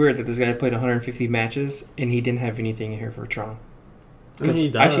is really weird that this guy played 150 matches and he didn't have anything in here for Tron.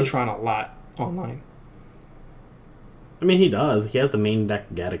 Because I see Tron a lot online. I mean, he does. He has the main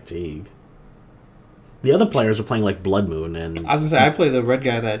deck Gaddock Teague. The other players are playing like Blood Moon and... I was going to say, I play the red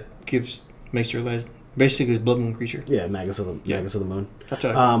guy that makes your lead. Basically, his Blood Moon creature. Yeah, Magus of the Moon. That's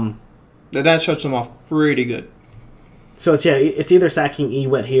what that shuts them off pretty good. So it's either sacking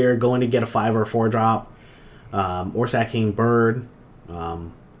Ewit here, going to get a 5 or a 4 drop, or sacking Bird,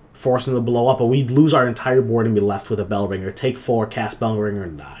 forcing them to blow up, but we'd lose our entire board and be left with a Bellringer. Take 4, cast Bellringer,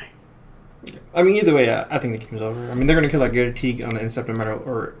 and die. I mean, either way, I think the game's over. I mean, they're going to kill our Gaddock on the instep no matter,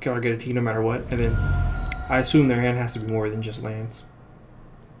 or kill our Gaddock no matter what, and then I assume their hand has to be more than just lands.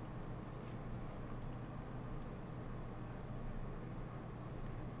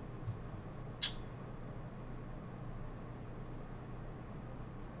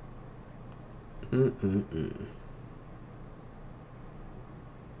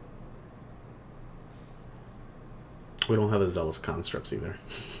 We don't have the Zealous Conscripts either.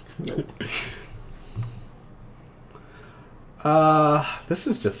 Nope. This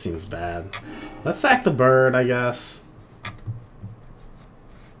just seems bad. Let's sack the Bird, I guess.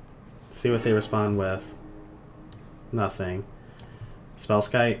 See what they respond with. Nothing.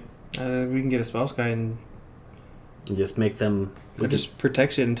 Spellskite? We can get a Spellskite and just make them... It just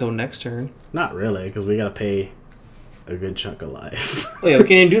protects it until next turn. Not really, because we gotta pay a good chunk of life. Oh yeah, we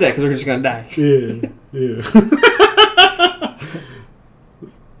can't even do that because we're just gonna die. Yeah.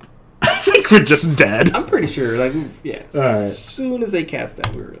 I think we're just dead. I'm pretty sure. Like, yeah. All right. As soon as they cast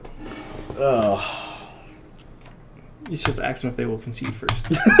that, we're. Oh. You're supposed to ask them if they will concede first.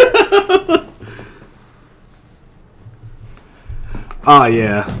 Oh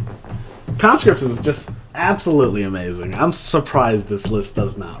yeah. Conscripts is just absolutely amazing. I'm surprised this list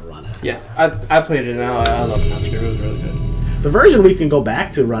does not run it. Yeah, I played it now. I love Conscript. It was really good. The version we can go back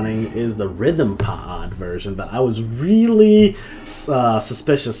to running is the Rhythm Pod version that I was really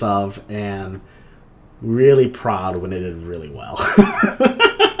suspicious of and really proud when it did really well.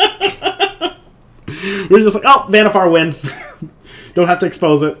 We're just like, oh, Vannifar win. Don't have to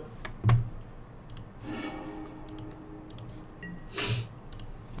expose it.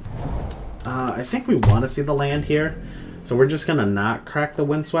 I think we want to see the land here, so we're just going to not crack the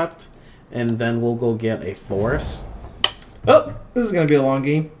Windswept, and then we'll go get a Forest. Oh, this is going to be a long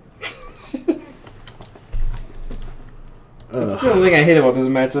game. That's the only thing I hate about this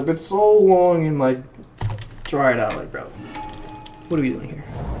matchup. It's so long and, like, dry it out. Like, bro, what are we doing here?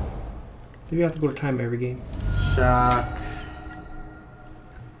 Do we have to go to time every game? Shock.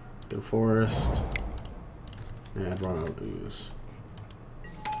 Go Forest. And run out of ooze.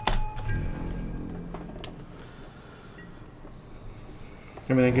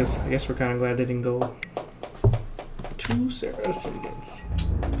 I mean, I guess we're kind of glad they didn't go to Saracens.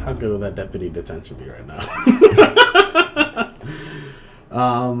 How good would that deputy detention be right now?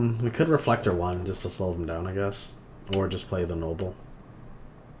 We could Reflector one just to slow them down, I guess, or just play the Noble.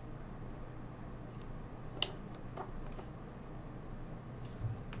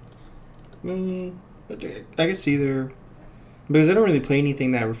 I guess either, because they don't really play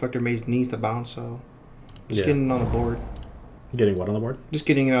anything that Reflector Maze needs to bounce, so just getting it on the board. Getting what on the board? Just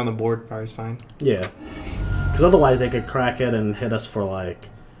getting it on the board probably is fine. Yeah. Because otherwise they could crack it and hit us for like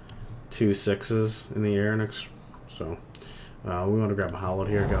 2 6s in the air next. So we want to grab a Hallowed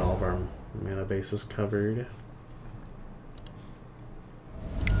here, get all of our mana bases covered.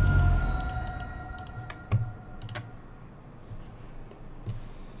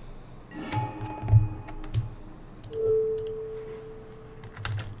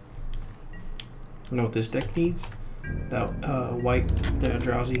 You know what this deck needs? That white, the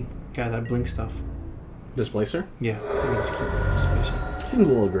drowsy guy that blink stuff. Displacer? Yeah, so we just keep spacing. Seems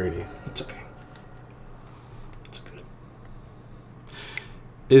a little greedy. It's okay. It's good.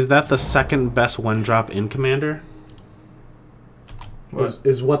 Is that the second best one drop in Commander? What?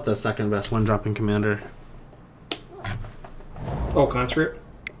 Is what the second best one drop in Commander? Oh, conscript.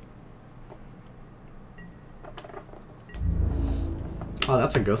 Oh,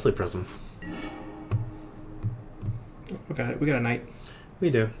 that's a ghostly prison. We got a knight. We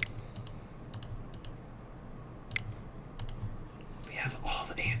do. We have all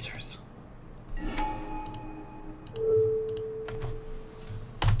the answers.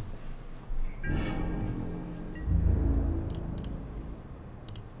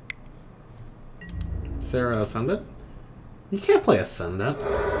 Sarah Ascendant? You can't play Ascendant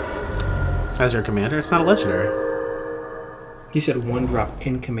as your commander. It's not a legendary. He said one drop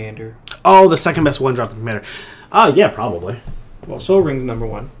in commander. Oh, the second best one drop in commander. Yeah, probably. Well, Soul Ring's number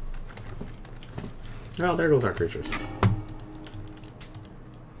one. Oh, there goes our creatures.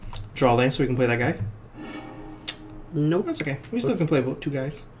 Draw land so we can play that guy. Nope. That's okay. We still can play two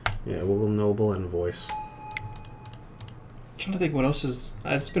guys. Yeah, Will Noble and Voice. I'm trying to think what else is.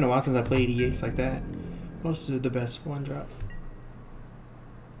 It's been a while since I played EX like that. What else is the best one drop?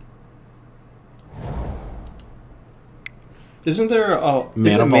 Isn't there a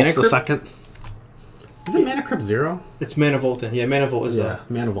Mana Vault's the Crypt? second. Is it Mana Crypt 0? It's Mana Vault then. Yeah, Mana Vault is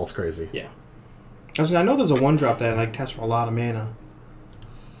Mana Vault's crazy. yeah. I know there's a one drop that like taps for a lot of mana.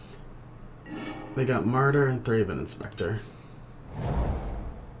 They got Martyr and Thraben Inspector.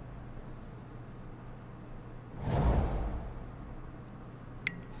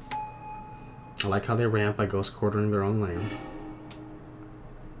 I like how they ramp by ghost quartering their own lane.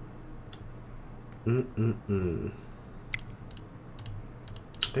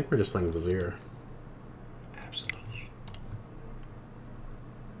 I think we're just playing Vizier. Absolutely.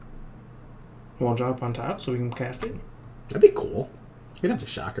 One drop on top so we can cast it. That'd be cool. We'd have to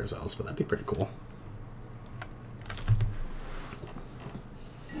shock ourselves, but that'd be pretty cool.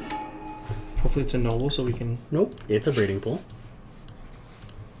 Hopefully it's a noble so we can... Nope, it's a breeding pool.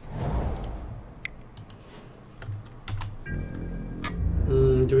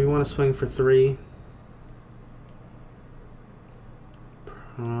 Do we want to swing for 3?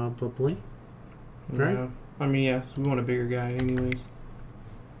 Probably. Right? Yeah. I mean, yeah, we want a bigger guy anyways.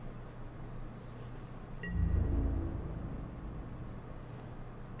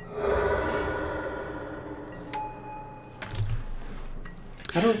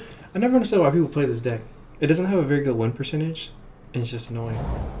 I never understood why people play this deck. It doesn't have a very good win percentage, and it's just annoying.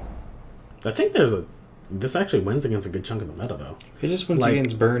 I think this actually wins against a good chunk of the meta, though. It just wins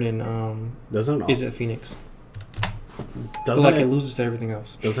against Burn and doesn't Is it Phoenix? Doesn't like it loses to everything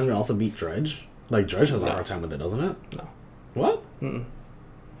else. Doesn't it also beat Dredge? Like Dredge has a hard time with it, doesn't it? No. What? Mm-mm.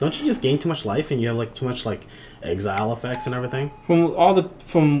 Don't you just gain too much life and you have like too much like exile effects and everything? From all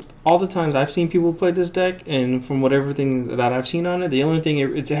the times I've seen people play this deck, and from everything that I've seen on it, the only thing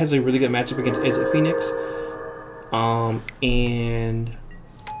it has a really good matchup against Is it Phoenix, and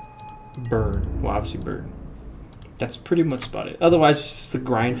Burn. Well, obviously Burn. That's pretty much about it. Otherwise, it's just the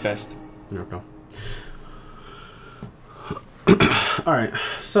grind fest. Okay. All right,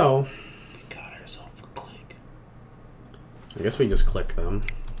 so We got ourselves a click. I guess we just click them.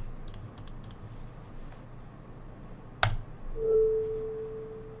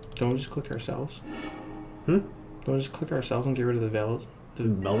 Don't we just click ourselves? Don't we just click ourselves and get rid of the veils? The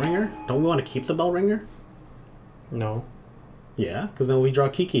bell ringer? Don't we want to keep the bell ringer? No. Yeah, because then we draw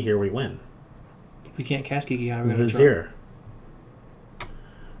Kiki here, we win. We can't cast Kiki. How are we gonna Vizier.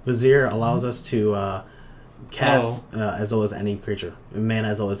 Vizier allows us to cast as low as any creature, mana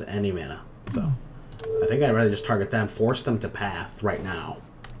as low as any mana. So I think I'd rather just target them, force them to path right now.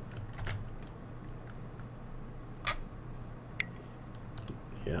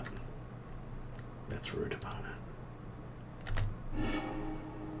 Yeah, that's rude about it.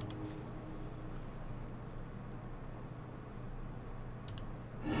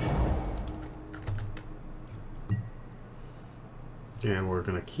 And we're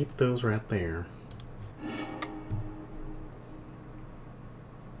gonna keep those right there.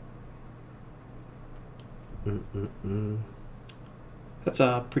 That's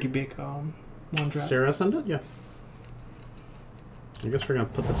a pretty big one drop. Sarah Ascendant? Yeah. I guess we're gonna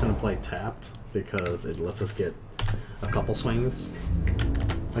put this into play tapped because it lets us get a couple swings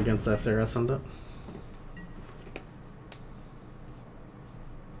against that Sarah Ascendant.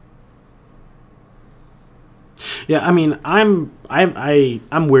 Yeah, I mean, I'm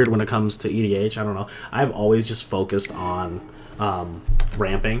weird when it comes to EDH. I don't know. I've always just focused on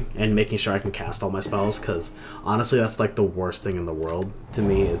ramping and making sure I can cast all my spells, because honestly that's like the worst thing in the world to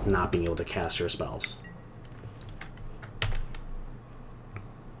me, is not being able to cast your spells.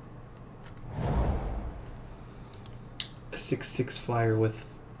 A 6/6 flyer with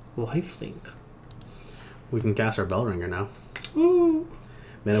lifelink. We can cast our Bellringer now. Ooh.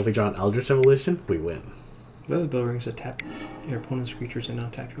 Man, if we draw an Eldritch Evolution, we win. Those Bellringers that tap your opponent's creatures and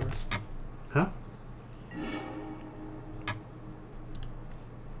not tap yours. Huh?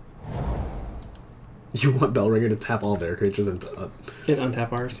 You want Bellringer to tap all their creatures and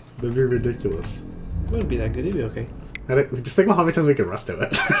untap ours? That'd be ridiculous. It wouldn't be that good. It'd be okay. Just think about how many times we can rest to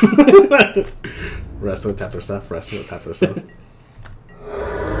it. Rest to it, tap their stuff. Rest to it, tap their stuff.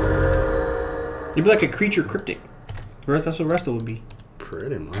 You'd be like a creature cryptic. That's what Resto would be.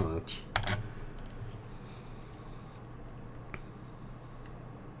 Pretty much.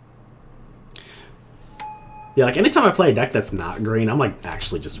 Yeah, like anytime I play a deck that's not green, I'm like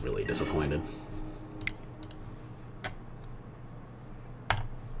actually just really disappointed.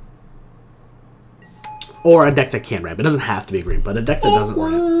 Or a deck that can't ramp. It doesn't have to be green, but a deck that doesn't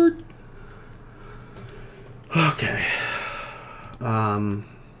ramp. Okay.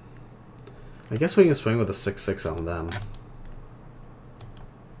 I guess we can swing with a 6/6 on them.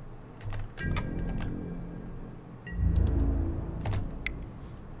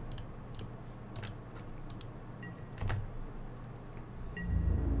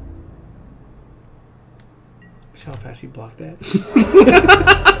 See how fast he blocked that?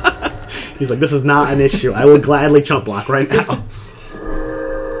 He's like, this is not an issue. I will gladly chump block right now.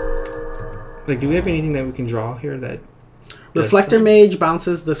 Like, do we have anything that we can draw here that... Reflector Mage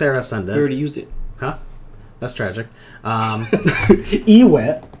bounces this Era Ascendant. We already used it. Huh? That's tragic.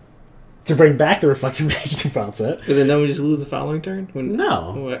 Ewit to bring back the Reflector Mage to bounce it. But then don't we just lose the following turn?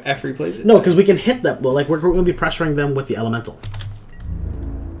 No. After he plays it? No, because we can hit them. Well, like, we're going to be pressuring them with the Elemental.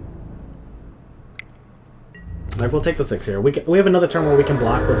 Like, we'll take the 6 here. We have another turn where we can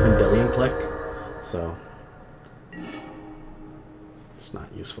block with Vendilion Click, so it's not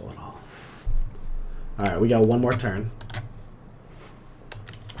useful at all. Alright, we got one more turn.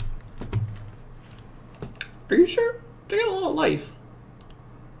 Are you sure? They got a lot of life.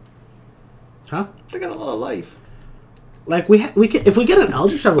 Huh? They got a lot of life. Like, we can, if we get an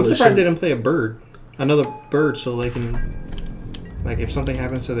Eldritch Evolution... I'm surprised they didn't play a bird. Another bird, so they can... Like, if something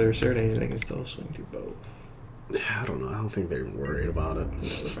happens to their Cerdae, they can still swing through both. I don't know. I don't think they're even worried about it. No,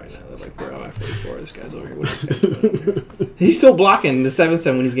 they're probably not. They're like, bro, I'm at 44. This guy's over here. What's this guy doing over here? He's still blocking the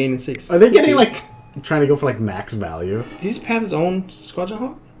 7/7 when he's gaining 6. Are they getting, like, trying to go for, like, max value? Did he path his own Squadron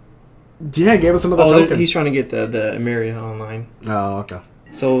Hawk? Yeah, gave us another token. He's trying to get the Emeria online. Oh, okay.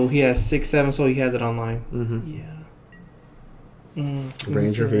 So he has 6/7, so he has it online. Yeah.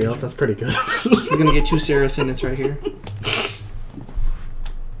 Range reveals. That's pretty good. He's going to get 2 Saracens right here.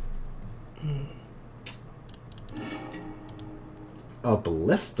 Oh,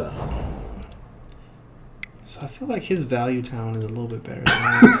 Ballista. So I feel like his value town is a little bit better than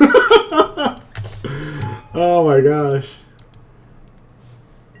ours. Oh my gosh.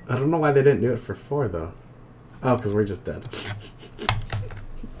 I don't know why they didn't do it for 4 though. Oh, because we're just dead.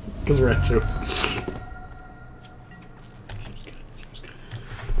 Because we're at 2. Seems good.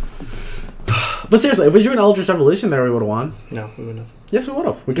 But seriously, if we drew an Eldritch Evolution there, we would have won. No, we wouldn't have. Yes, we would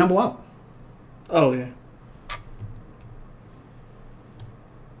have. We combo out. Oh, yeah.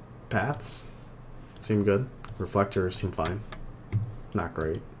 Paths seem good. Reflectors seem fine. Not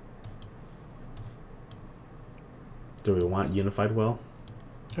great. Do we want Unified Will?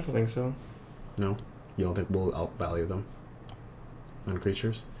 I don't think so. No? You don't think we'll outvalue them on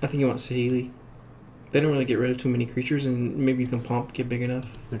creatures? I think you want Sahili. They don't really get rid of too many creatures, and maybe you can pump, get big enough.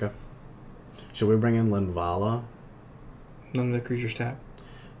 Okay. Should we bring in Linvala? None of the creatures tap.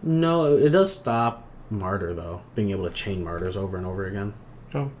 No, it does stop Martyr, though. Being able to chain Martyrs over and over again.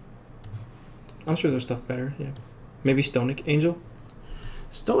 Oh. I'm sure there's stuff better, yeah. Maybe Stonic Angel?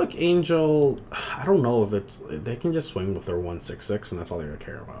 Stoic Angel, I don't know if it's... They can just swing with their 1/6/6, and that's all they're going to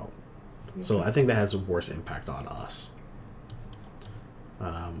care about. Okay. So I think that has a worse impact on us.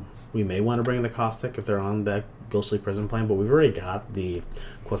 We may want to bring the Caustic if they're on that Ghostly Prison Plane, but we've already got the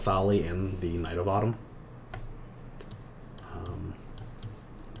Quasali and the Knight of Autumn.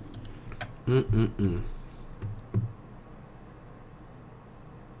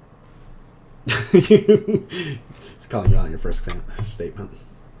 He's calling you out on your first statement.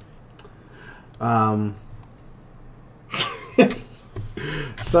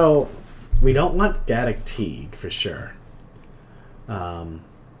 So, we don't want Gaddock Teague for sure.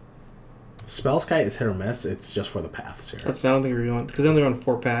 Spellskite is hit or miss. It's just for the paths here. I don't think we're going... Because they only run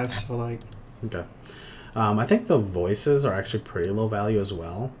 4 paths, so like... Okay. I think the voices are actually pretty low value as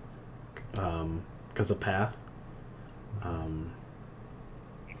well, because of path.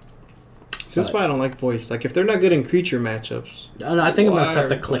 So that's why I don't like voice. Like, if they're not good in creature matchups... No, I think I'm going to why cut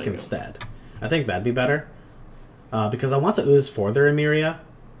the are we click playing instead. I think that'd be better. Because I want the ooze for their Emeria,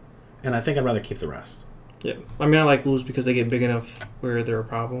 and I think I'd rather keep the rest. Yeah. I mean, I like ooze because they get big enough where they're a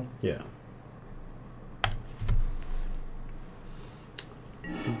problem. Yeah.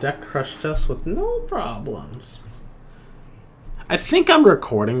 Deck crushed us with no problems. I think I'm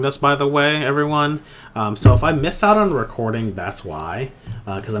recording this, by the way, everyone. So if I miss out on recording, that's why.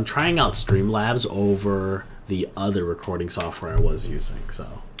 Because I'm trying out Streamlabs over the other recording software I was using.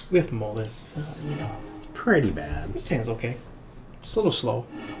 So We have to mold this. You know. it's pretty bad. It sounds okay. It's a little slow.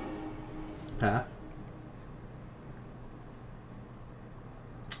 Path.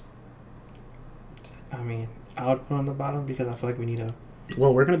 I mean, I would put on the bottom because I feel like we need a...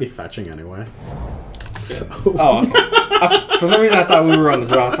 Well, we're going to be fetching anyway. So. Oh, okay. For some reason, I thought we were on the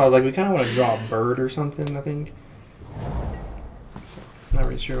draw, so I was like, we kind of want to draw a bird or something, I think. So, not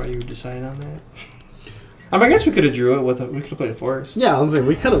really sure why you were deciding on that. I mean, I guess we could have drew it with a... We could have played a forest. Yeah, I was like,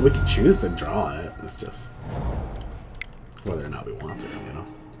 we could choose to draw it. It's just whether or not we want to, you know.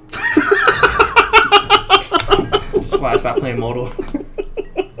 That's why I stopped playing Modal.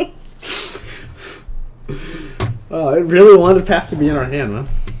 Oh, I really wanted Path to be in our hand, man.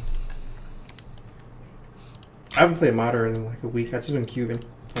 I haven't played Modern in like a week. I've just been cubing,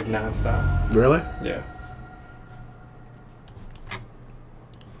 like nonstop. Really? Yeah.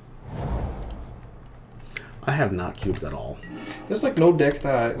 I have not cubed at all. There's like no decks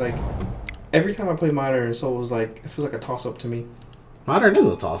that I like. Every time I play Modern, so it was like it feels like a toss up to me. Modern is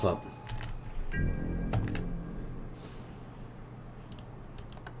a toss-up.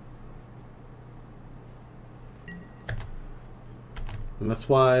 And that's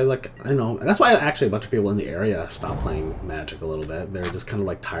why, like, I know, that's why actually a bunch of people in the area stopped playing Magic a little bit. They're just kind of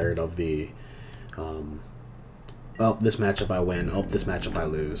like tired of the, well, this matchup I win, oh, this matchup I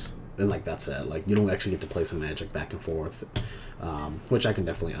lose. And like, that's it. Like, you don't actually get to play some Magic back and forth, which I can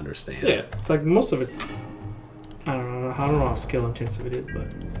definitely understand. Yeah, it's like most of it's. I don't know how skill intensive it is,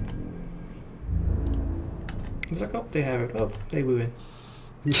 but it's like, oh, they have it. Oh, they win.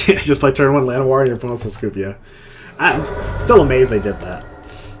 Yeah, just play turn one land war and your opponents will scoop you. I'm still amazed they did that.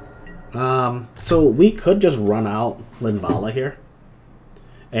 So we could just run out Linvala here.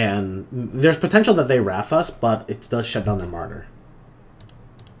 And there's potential that they Wrath us, but it does shut down their Martyr.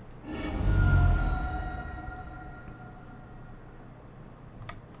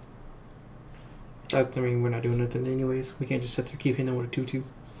 I mean, we're not doing nothing anyways. We can't just sit there keep hitting them with a 2/2.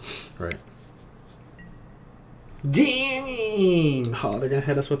 Right. Dang! Oh, they're going to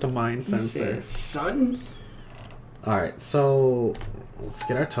hit us with the Mind Sensor. Son? Alright, so let's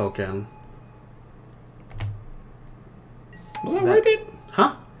get our token. Was that worth it?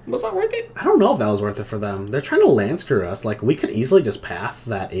 Huh? Was that worth it? I don't know if that was worth it for them. They're trying to land screw us. Like, we could easily just path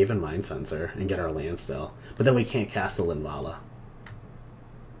that Aven Mind Sensor and get our land still. But then we can't cast the Linvala.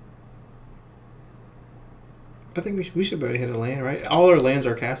 I think we should better hit a land, right? All our lands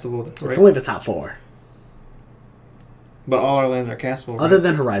are castable, right? It's only the top 4. But all our lands are castable, right? Other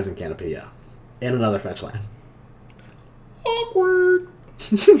than Horizon Canopy, yeah. And another fetch land. Awkward.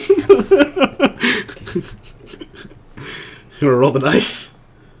 You want to roll the dice?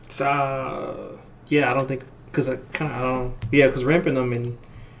 Yeah, I don't think... Because I don't know. Yeah, because ramping them in...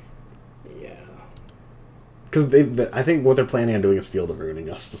 Yeah. Because I think what they're planning on doing is Field of Ruining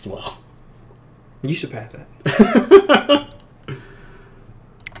us as well. You should path that.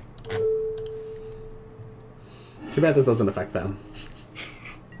 Too bad this doesn't affect them.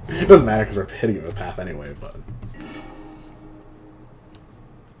 It doesn't matter because we're hitting it with path anyway, but...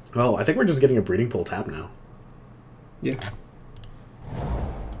 Well, I think we're just getting a Breeding Pool tap now. Yeah.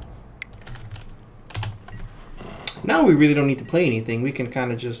 Now we really don't need to play anything. We can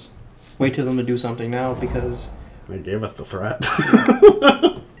kind of just wait till them to do something now because... They gave us the threat.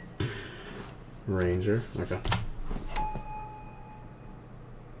 Ranger, okay.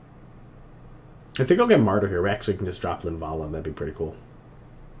 I think I'll get Martyr here. We actually can just drop Linvala. That'd be pretty cool.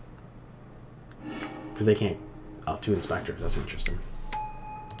 Because they can't... Oh, 2 Inspectors. That's interesting.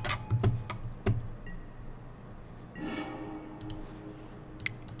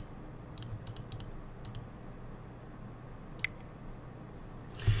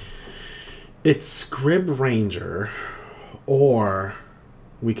 It's Scrib Ranger, or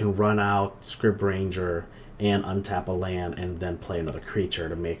we can run out Scrib Ranger and untap a land and then play another creature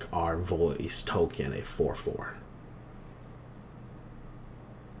to make our voice token a 4/4.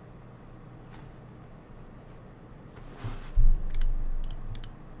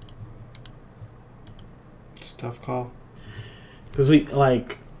 tough call. Because we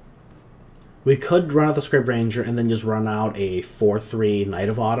could run out the Script Ranger and then just run out a 4/3 Knight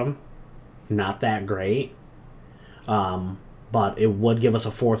of Autumn. Not that great. But it would give us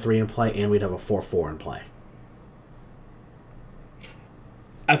a 4/3 in play, and we'd have a 4/4 in play.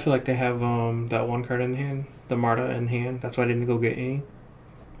 I feel like they have that one card in hand, the Marta in hand. That's why I didn't go get any.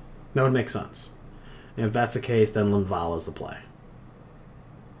 That would make sense. And if that's the case, then Linvala's the play.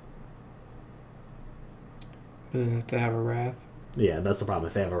 But then if they have a Wrath. Yeah, that's the problem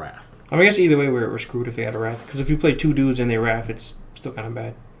if they have a Wrath. I mean, I guess either way we're screwed if they have a Wrath. Because if you play 2 dudes and they Wrath, it's still kind of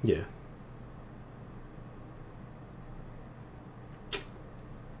bad. Yeah.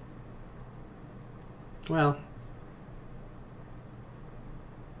 Well,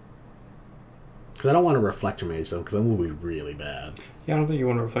 because I don't want to Reflector Mage, though, because that will be really bad. Yeah, I don't think you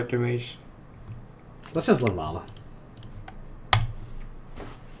want to Reflector Mage. Let's just Linvala.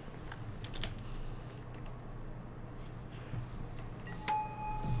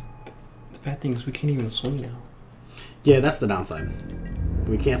 The bad thing is we can't even swing now. Yeah, that's the downside.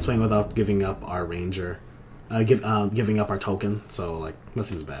 We can't swing without giving up our Ranger. Giving up our token, so, like, that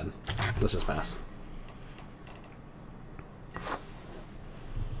seems bad. Let's just pass.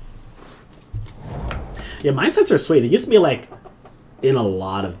 Yeah, mindsets are sweet. It used to be, like, in a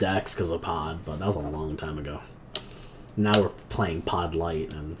lot of decks because of Pod, but that was a long time ago. Now we're playing Pod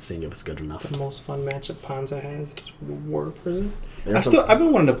Light and seeing if it's good enough. The most fun matchup Ponza has is War Prison. I've I've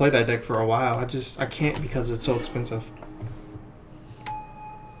been wanting to play that deck for a while. I can't because it's so expensive.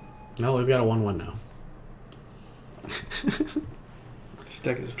 No, we've got a 1/1 now. This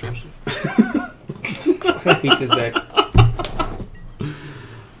deck is atrocious. I hate this deck.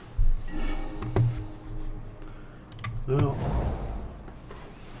 Well,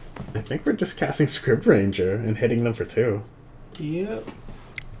 I think we're just casting Script Ranger and hitting them for 2. Yep.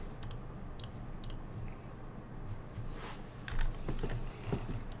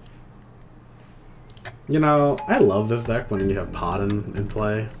 You know, I love this deck when you have Pod in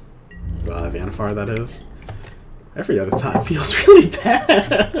play. Vannifar, that is. Every other time feels really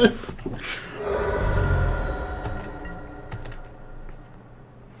bad.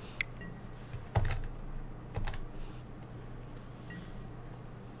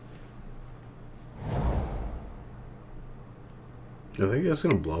 I think you're just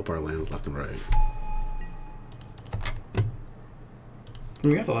gonna blow up our lands left and right.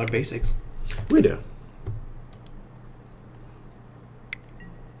 We got a lot of basics. We do.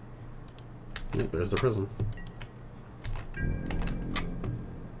 Yep, there's the prison.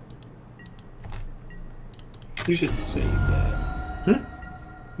 You should save that.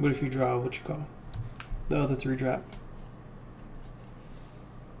 Hmm? What if you draw what you call the other 3 drop?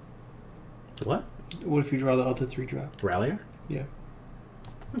 What? What if you draw the other 3 drop? Rallier? Yeah.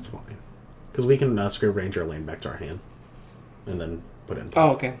 That's fine. Because we can Script Ranger lane back to our hand. And then put it in. Oh,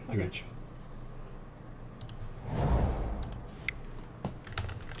 okay. I got you.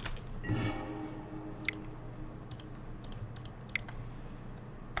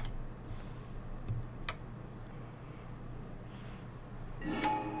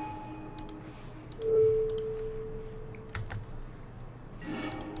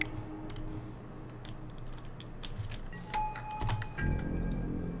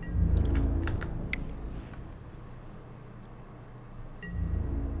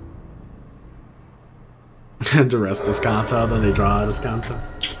 Duress Discanta, then they draw a Discanta.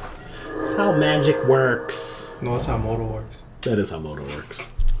 That's how Magic works. No, that's how Moto works. That is how Moto works.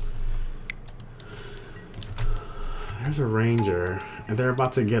 There's a Ranger, and they're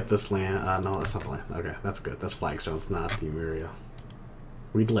about to get this land. No, that's not the land. Okay, that's good. That's Flagstone. It's not the Emiria.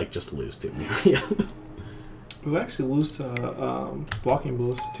 We'd like just lose to Emiria. We actually lose to Walking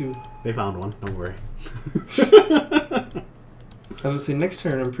Ballista too. They found one. Don't worry. I was gonna say next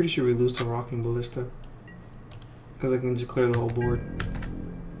turn. I'm pretty sure we lose to Walking Ballista because I can just clear the whole board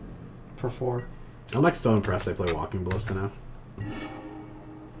for 4. I'm like so impressed they play Walking Ballista now.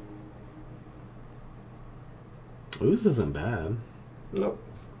 Ooh, this isn't bad. Nope.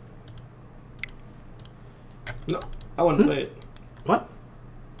 No, I want to play it. What?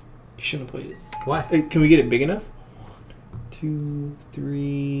 You shouldn't have played it. Why? Hey, can we get it big enough? 1, 2,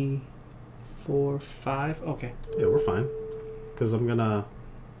 3, 4, 5. Okay. Yeah, we're fine. Because I'm gonna...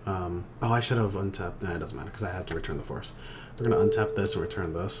 oh, I should have untapped... Nah, it doesn't matter, because I had to return the force. We're gonna untap this and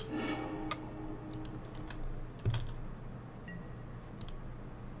return this.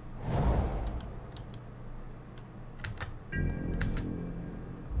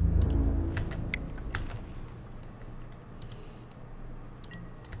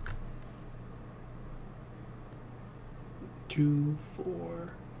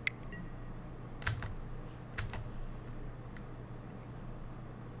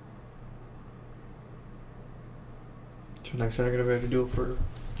 So next turn I'm gonna be able to do it for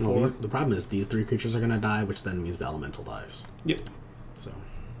Well, 4. the problem is these 3 creatures are going to die, which then means the elemental dies. Yep. So.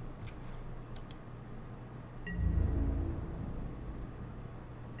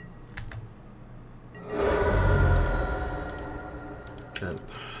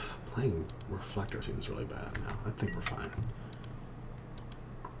 Playing Reflector seems really bad now. I think we're fine.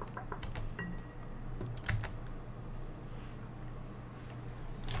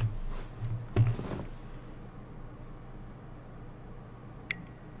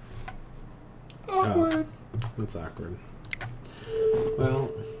 Awkward. Oh, that's awkward. Well,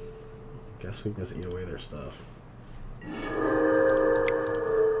 guess we just eat away their stuff.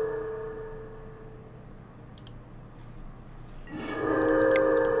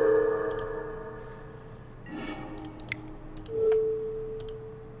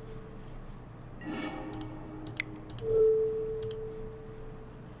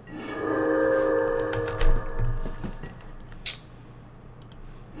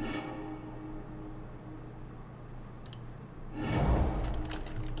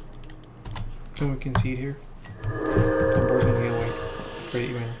 Can we concede here? The board's gonna get away. For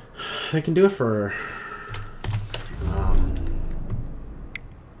 8 mana. They can do it for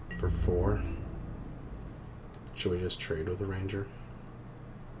 4. Should we just trade with the Ranger?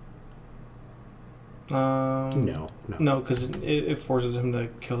 No. No, because it forces him to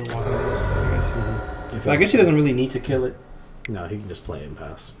kill the walking ghost. I guess. If But I guess he doesn't really need to kill it. No, he can just play it and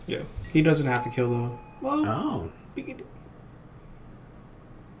pass. Yeah, he doesn't have to kill the. Well, Oh.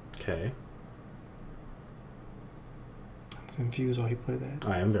 Okay. I'm confused why he played that.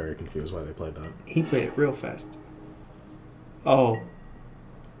 I am very confused why they played that. He played it real fast. Oh.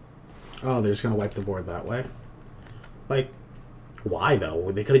 Oh, they're just gonna wipe the board that way? Like, why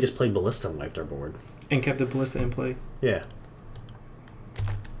though? They could have just played Ballista and wiped our board. And kept the ballista in play. Yeah.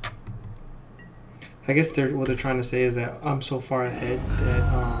 I guess what they're trying to say is that I'm so far ahead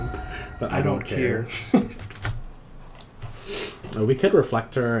that I don't care. We could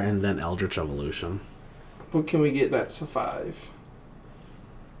Reflector and then Eldritch Evolution. What can we get that's a 5?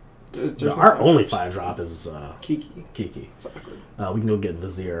 Our only 5-drop is Kiki. Kiki. It's awkward. We can go get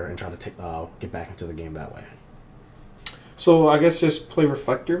Vizier and try to get back into the game that way. So I guess just play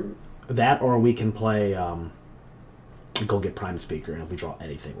Reflector. That, or we can play go get Prime Speaker, and if we draw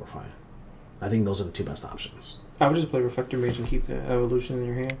anything, we're fine. I think those are the 2 best options. I would just play Reflector Mage and keep the evolution in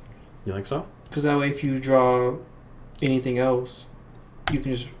your hand. You think so? Because that way, if you draw anything else, you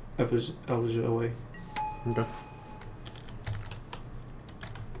can just evolution it away. Okay.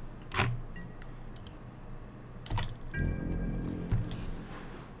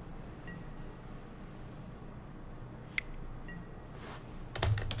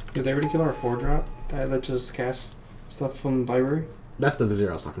 Did they already kill our 4-drop? That lets us cast stuff from the library? That's the Vizier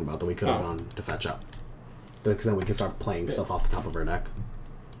I was talking about that we could have Oh. gone to fetch up. Because then we can start playing stuff off the top of our deck.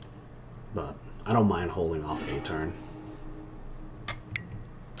 But I don't mind holding off a turn.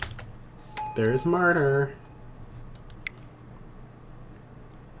 There's murder.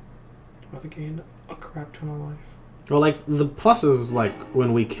 About to gain a crap ton of life. Well, like, the plus is, like,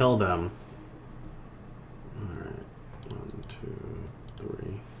 when we kill them. Alright. 1, 2,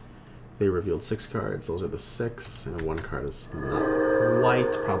 3. They revealed 6 cards. Those are the 6. And 1 card is not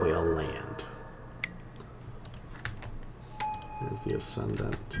white. Probably a land. There's the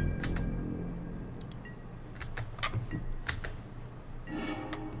Ascendant.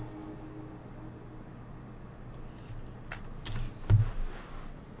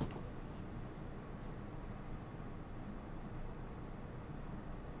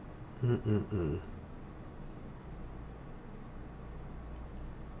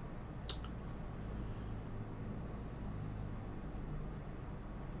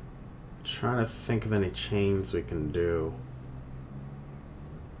 Trying to think of any chains we can do.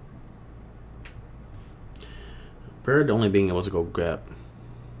 Bird only being able to go get.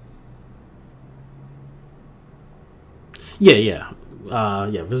 Yeah.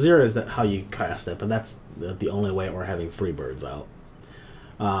 Vizier is how you cast it, but that's the only way we're having 3 birds out.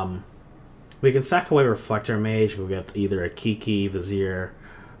 We can sack away Reflector Mage. We'll get either a Kiki, Vizier,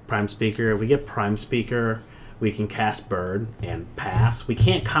 Prime Speaker. If we get Prime Speaker, we can cast Bird and pass. We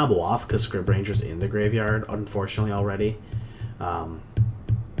can't combo off because Scrib Ranger's in the graveyard, unfortunately, already.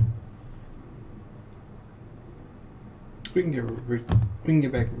 We can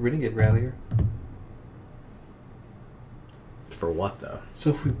get back Renegade Rallier. For what, though? So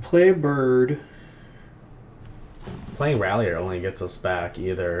if we play a bird... Playing Rallier only gets us back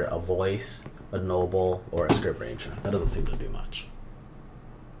either a Voice, a Noble, or a Scrib Ranger. That doesn't seem to do much.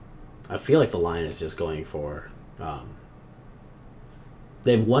 I feel like the line is just going for...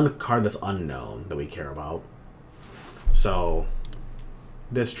 they have 1 card that's unknown that we care about. So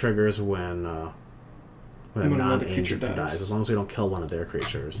this triggers when a another creature non-agent dies. dies. As long as we don't kill one of their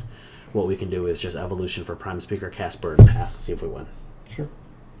creatures, what we can do is just evolution for Prime Speaker, cast Bird, and pass to see if we win. Sure.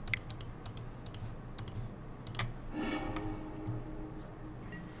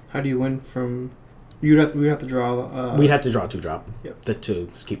 How do you win from? We would have to draw. We'd have to draw 2-drop. Yep. To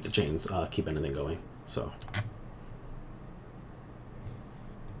keep the chains, keep anything going. So.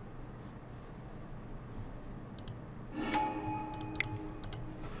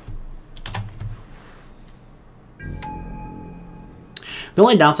 The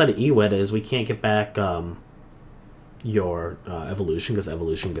only downside of Ewit is we can't get back your evolution because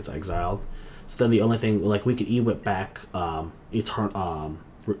evolution gets exiled. So then the only thing, like, we could Ewit back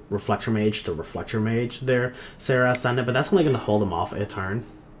Reflector Mage to Reflector Mage there, Sarah Ascendant, but that's only going to hold him off a turn.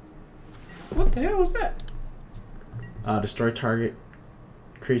 What the hell was that? Destroy target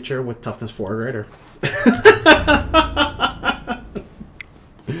creature with toughness 4 or greater.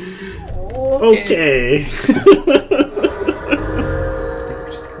 Okay.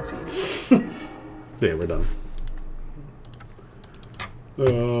 Yeah, we're done.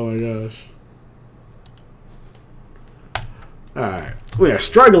 Oh my gosh. Alright. We are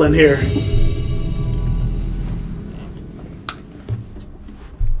struggling here.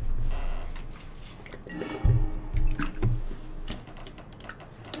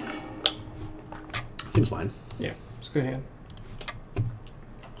 Seems fine. Yeah, it's a good hand.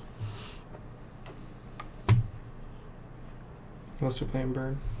 Unless they're playing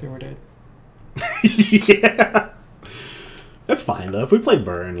Burn, then we're dead. Yeah. That's fine though. If we play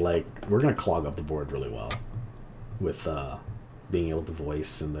Burn, like, we're gonna clog up the board really well. With being able to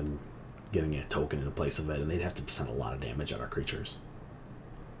voice and then getting a token in place of it, and they'd have to send a lot of damage at our creatures.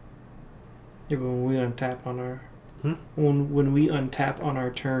 Yeah, but when we untap on our when we untap on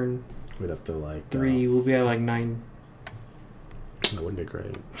our turn We'd have to like 3, we'll be at like 9. That wouldn't be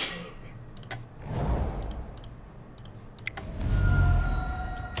great.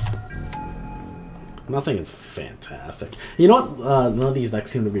 I'm not saying it's fantastic. You know what? None of these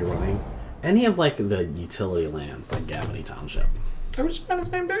decks seem to be running any of like the utility lands, like Gavany Township. Are we just playing the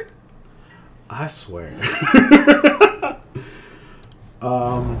same deck? I swear.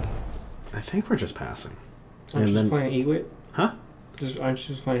 I think we're just passing. Aren't you just playing Ewit? Huh? Aren't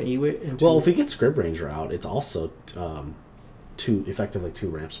you just playing Ewit? Well, if we get Scrib Ranger out, it's also effectively 2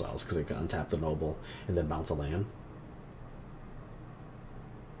 ramp spells because it can untap the Noble and then bounce a land.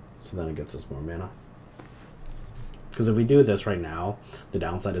 So then it gets us more mana. Because if we do this right now, the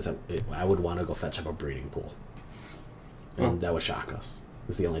downside is that I would want to go fetch up a breeding pool. And that would shock us.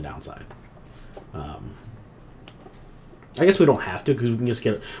 That's the only downside. I guess we don't have to because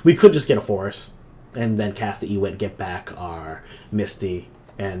we could just get a forest and then cast the Ewit, get back our Misty,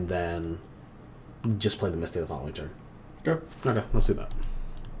 and then just play the Misty the following turn. Go. Okay, let's do that.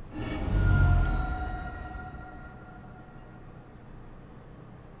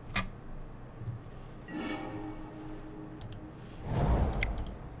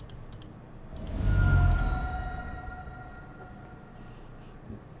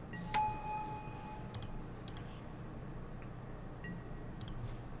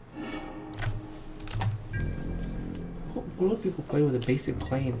 What do people play with the basic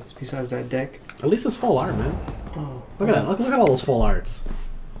planes besides that deck? At least it's full art, man. Oh, Look at that. Look at all those full arts.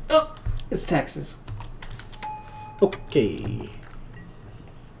 Oh, it's Texas. Okay.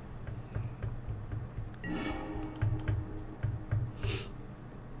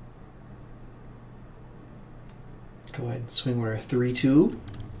 Go ahead and swing with a 3/2.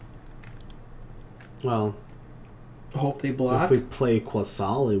 Well, Hope they block. if we play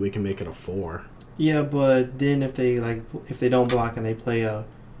Quasali, we can make it a 4. Yeah, but then if they don't block and they play a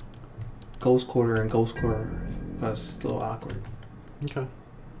Ghost Quarter and Ghost Quarter, that's still awkward. Okay.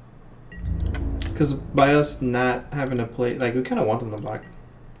 Because by us not having to play, like, we kind of want them to block.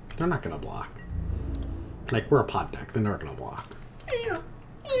 They're not going to block. Like, we're a pot deck. They're not going to block. Yeah.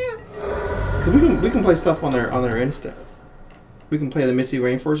 Because we can play stuff on their end step. We can play the Misty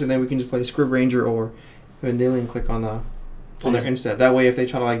Rainforest, and then we can just play Scrib Ranger or Vendilion Click on their end step. That way, if they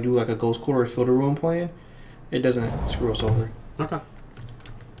try to like do like a Ghost Quarter or Filter Room plan, it doesn't screw us over. Okay.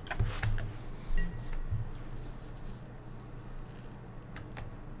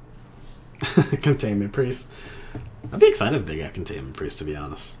 Containment Priest. I'd be excited if they got Containment Priest, to be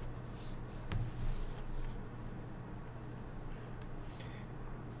honest.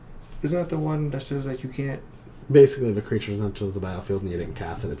 Isn't that the one that says that you can't? Basically, if a creature is enters the battlefield and you didn't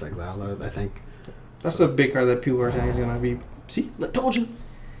cast it, it's exiled, I think. That's the big card that people are saying is going to be... See? I told you.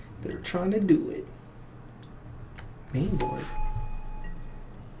 They're trying to do it. Main board.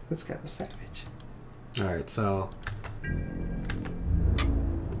 This guy's a savage. Alright, so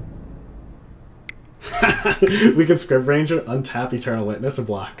We can Script Ranger, untap Eternal Witness, and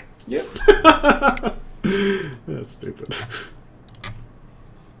block. Yep. That's stupid.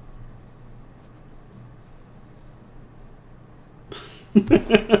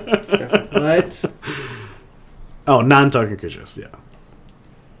 What? Oh, non-token creatures, yeah.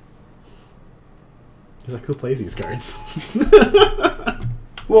 He's like, who plays these cards?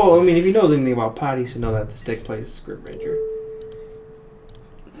 Well, I mean, if he knows anything about pot, he should know that this deck plays Script Ranger.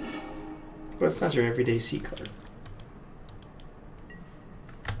 But it's not your everyday C card.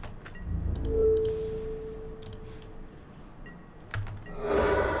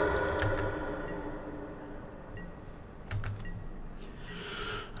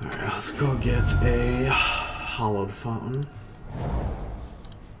 Alright, let's go get a hollowed fountain.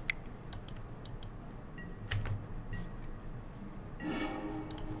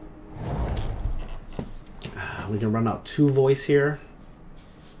 We can run out 2 voice here.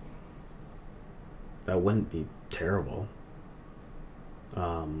 That wouldn't be terrible.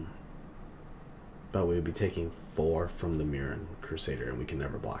 But we would be taking 4 from the Mirror and Crusader, and we can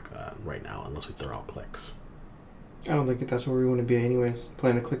never block that right now unless we throw out clicks. I don't think that's where we want to be anyways.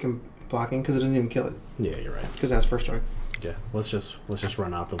 Playing a click and blocking because it doesn't even kill it. Yeah, you're right. Because that's first strike. Yeah, let's just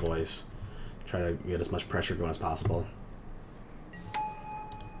run out the voice. Try to get as much pressure going as possible.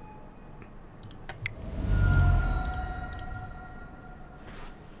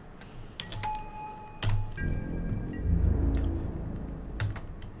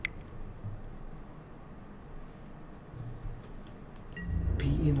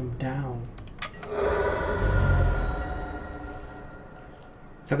 Beating them down.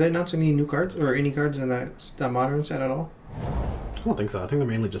 Have they announced any new cards or any cards in that modern set at all? I don't think so. I think they're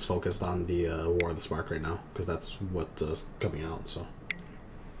mainly just focused on the War of the Spark right now because that's what's coming out. So,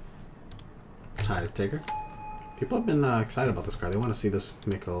 Tithe Taker. People have been excited about this card. They want to see this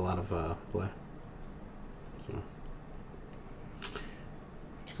make a lot of play. So,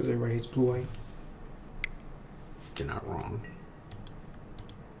 Because everybody hates blue-white. you're not wrong.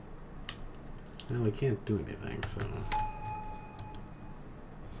 No, we can't do anything. So,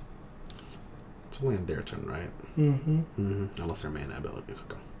 it's only on their turn, right? Mm-hmm. Unless their mana abilities will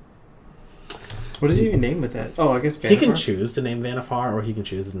go. What does he even name with that? Oh, I guess Vannifar? He can choose to name Vannifar, or he can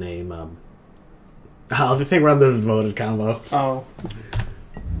choose to name. Oh, the thing around the voted combo. Oh.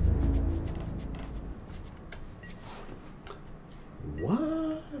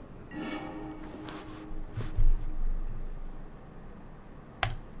 What?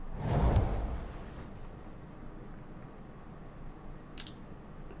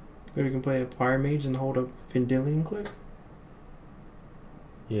 So we can play a Fire Mage and hold a Vendilion click?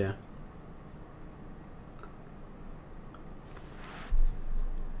 Yeah.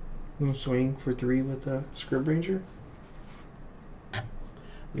 And swing for 3 with a Script Ranger? I'm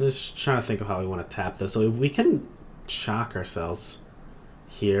just trying to think of how we want to tap this. So if we can shock ourselves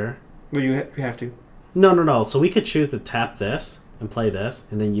here. Well, you have to. No. So we could choose to tap this and play this,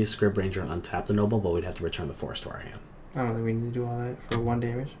 and then use Script Ranger and untap the Noble, but we'd have to return the force to our hand. I don't think we need to do all that for 1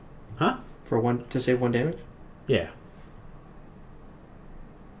 damage. Huh? To save 1 damage? Yeah.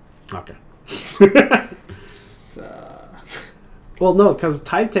 Okay. Well, no, because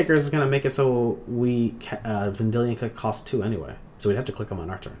Tide Taker is going to make it so we Vendilion click costs 2 anyway. So we'd have to click them on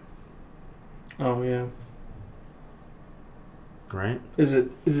our turn. Oh, yeah. Right? Is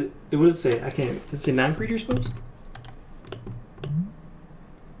it, what does it say? I can't, does it say 9 creature spells?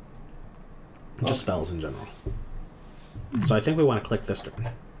 Just spells in general. So I think we want to click this turn.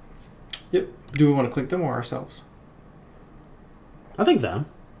 Yep. Do we want to click them or ourselves? I think them.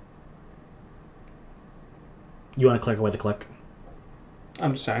 You want to click away the click?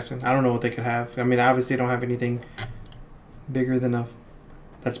 I'm just asking. I don't know what they could have. I mean, obviously, they don't have anything bigger than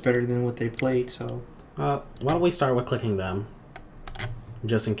that's better than what they played. So, why don't we start with clicking them,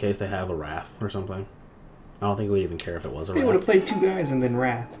 just in case they have a Wrath or something. I don't think we'd even care if it was a they Wrath. would have played 2 guys and then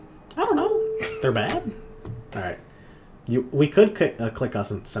Wrath. I don't know. They're bad. All right. We could click us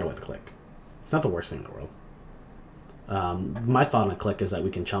and send away the click. It's not the worst thing in the world. My thought on a click is that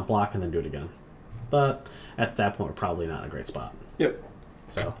we can chump block and then do it again. But at that point, we're probably not in a great spot. Yep.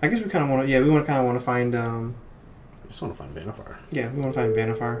 So I guess we kind of want to. Yeah, we kind of want to find. I just want to find Vannifar. Yeah, we want to find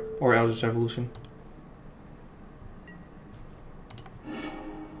Vannifar or Eldritch Evolution.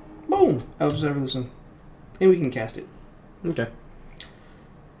 Boom! Eldritch Evolution, and we can cast it. Okay.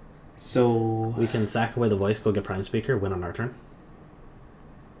 So we can sack away the voice, go get Prime Speaker, win on our turn.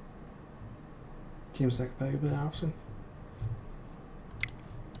 Seems like a valuable option.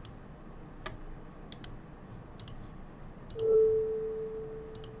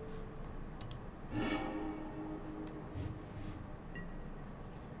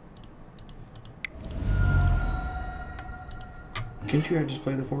 Couldn't you have just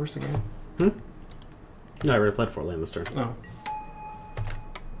played the forest again? Hmm? No, I already played 4 land this turn. Oh.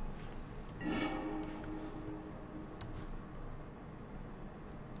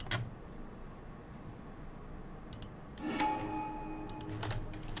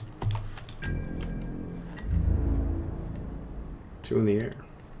 Two in the air.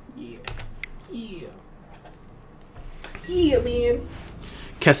 Yeah. Yeah. Yeah, man.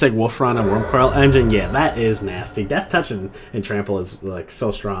 Kessig, Wolfron, and Wormcoil Engine, yeah, that is nasty. Death Touch and Trample is like so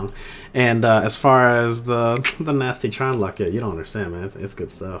strong. And as far as the nasty Tron luck, yeah, you don't understand, man. It's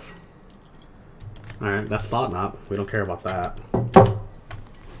good stuff. Alright, that's Thought Knot. We don't care about that.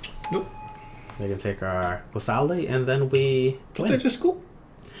 Nope. They can take our Wasaldi, and then we Don't they just scoop?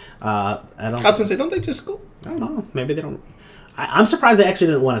 I was gonna say, don't they just scoop? I don't know. Maybe they don't. I'm surprised they actually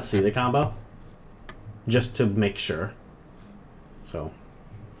didn't want to see the combo. Just to make sure. So.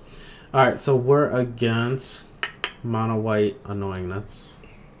 Alright, so we're against Mono White Annoying Nuts.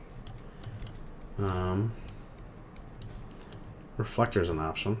 Reflector's an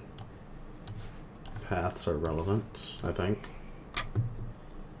option. Paths are relevant, I think.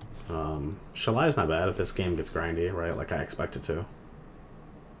 Shalai's not bad if this game gets grindy, right? Like I expect it to.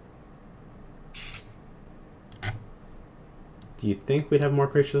 Do you think we'd have more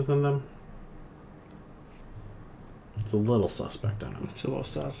creatures than them? It's a little suspect, I know. It's a little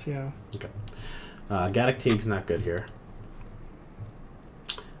sus, yeah. Okay. Gaddock Teague's not good here.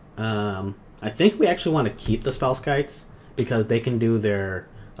 I think we actually want to keep the Spell Skites because they can do their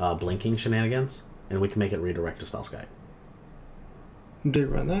blinking shenanigans, and we can make it redirect to Spell Skite. Do they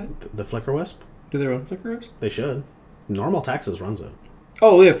run that? The Flicker Wisp? Do they run Flicker Wisp? They should. Normal Taxes runs it.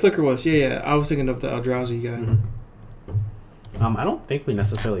 Oh, yeah, Flicker Wisp. Yeah. I was thinking of the Eldrazi guy. Mm-hmm. I don't think we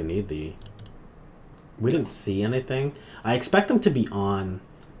necessarily need the... We didn't see anything. I expect them to be on...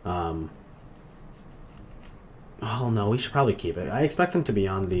 Oh, no, we should probably keep it. I expect them to be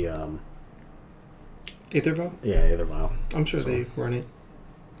on the... Aether Vial? Yeah, Aether Vial. I'm sure they run it.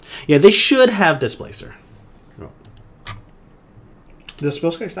 Yeah, they should have Displacer. Oh. Does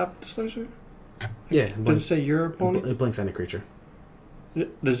Spell Sky stop Displacer? Yeah. Does it say your opponent? It blinks any creature.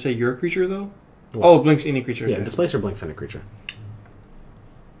 Does it say your creature, though? What? Oh, it blinks any creature. Yeah, Displacer blinks any creature.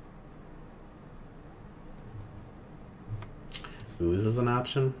 Ooze is an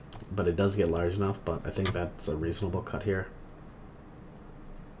option, but it does get large enough, but I think that's a reasonable cut here.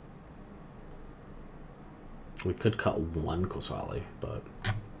 We could cut one Kosali, but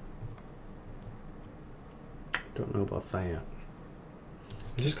don't know about that.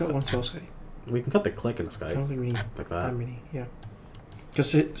 Just cut one Spell Sky. We can cut the click in the sky. I don't think we need like that many, yeah.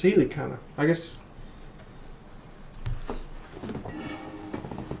 Because Sealy kind of, I guess.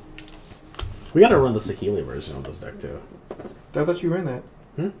 We gotta run the Saheeli version of this deck too. I thought you ran that.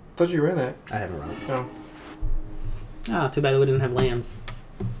 Hmm? I thought you ran that. I haven't run it. No. Ah, too bad we didn't have lands.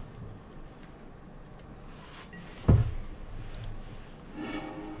 I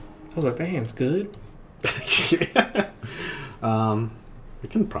was like, that hand's good. We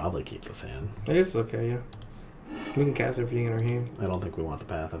can probably keep this hand. It's okay, yeah. We can cast everything in our hand. I don't think we want the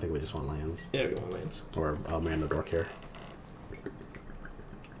path. I think we just want lands. Yeah, we want lands. Or Mana Dork here.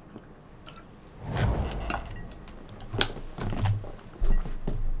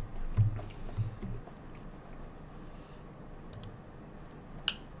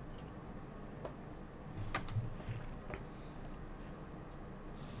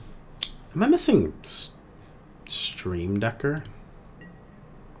 Am I missing Stream Decker?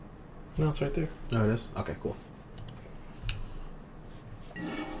 No, it's right there. Oh, it is? Okay, cool. I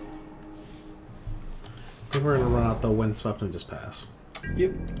think we're going to run out the Windswept and just pass.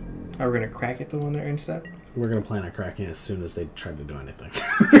 Yep. Are we going to crack it, though, on their instep? We're going to plan on cracking it as soon as they try to do anything.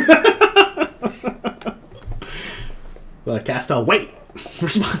 Cast a wait!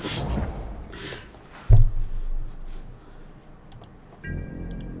 Response.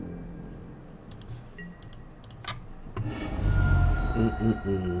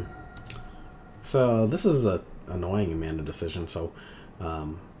 So this is the annoying Amanda decision. So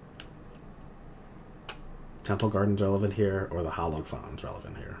Temple Garden's relevant here, or the Hallowed Fountain's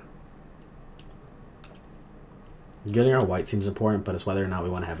relevant here. Getting our white seems important, but it's whether or not we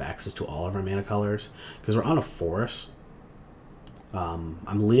want to have access to all of our mana colors. Because we're on a forest.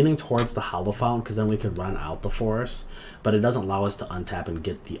 I'm leaning towards the Hollow Fountain because then we could run out the forest, but it doesn't allow us to untap and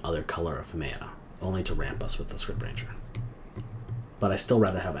get the other color of mana, only to ramp us with the Script Ranger. But I still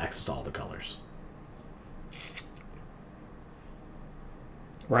rather have access to all the colors.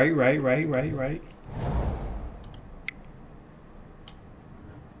 Right.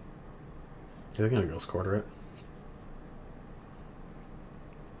 They're gonna Ghost Quarter it.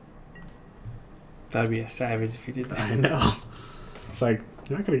 That'd be a savage if you did that. I know. It's like,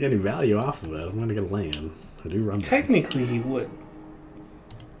 you're not going to get any value off of it. I'm going to get a land. I do run that. Technically, he would.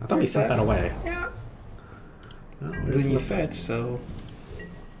 I thought we sent that away. Yeah. Oh, But then you fetch, so...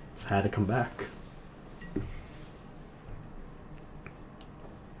 It's had to come back.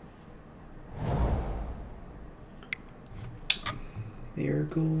 There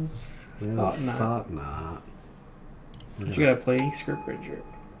goes... Yeah, Thought not. Thought not. But you gotta play Script Bridger.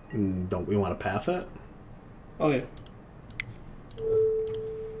 Don't we want to path it? Oh, yeah.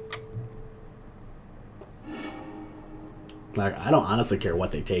 Like, I don't honestly care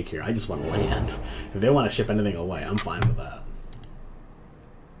what they take here. I just want to land. If they want to ship anything away, I'm fine with that.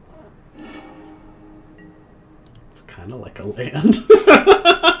 It's kind of like a land.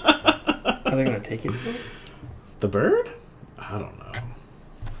 Are they gonna take it? The bird? I don't know.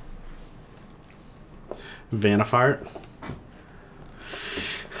 Vannifar.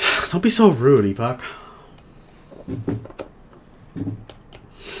 Don't be so rude, Epoch.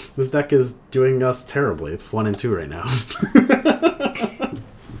 This deck is doing us terribly. It's 1 and 2 right now.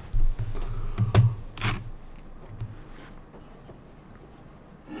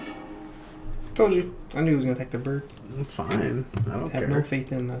 Told you. I knew he was gonna take the bird. It's fine. I don't I have care. no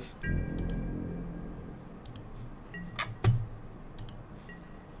faith in this.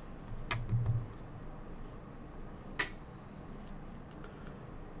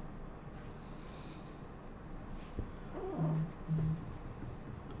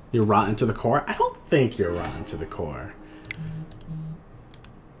 You're rotten to the core? I don't think you're rotten to the core.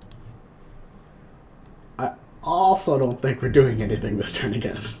 I also don't think we're doing anything this turn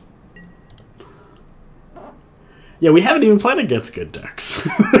again. Yeah, we haven't even played against good decks.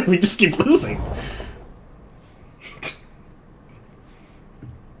 We just keep losing.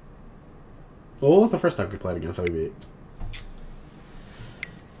 Well, what was the first deck we played against that we beat?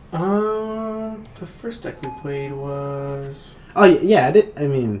 The first deck we played was... Oh, yeah, I did. I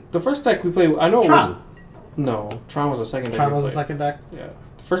mean... The first deck we played... I know it Tron. was... No, Tron was the second deck Tron we was the played. second deck? Yeah.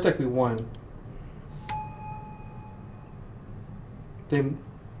 The first deck we won. They...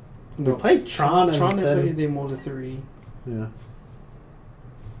 We played Tron and Tron then... played, they molded 3. Yeah.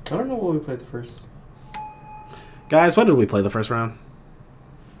 I don't know what we played the first. Guys, what did we play the first round?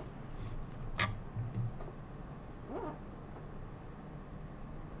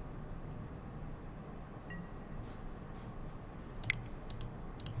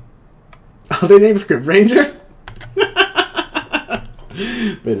 Oh, they named Script Ranger? They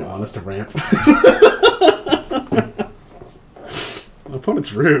didn't want us to ramp. My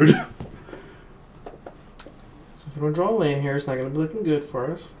opponent's rude. So if we don't draw a land here, it's not going to be looking good for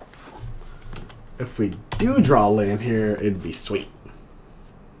us. If we do draw land here, it'd be sweet.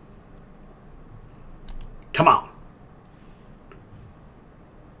 Come on.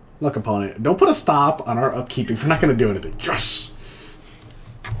 Look, opponent, don't put a stop on our upkeep if we're not going to do anything. Yes!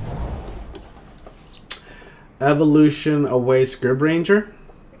 Evolution away Script Ranger.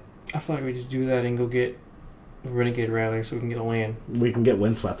 I feel like we just do that and go get a Renegade Rally so we can get a land. We can get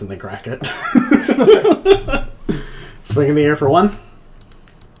windswept and then crack it. Swing in the air for 1.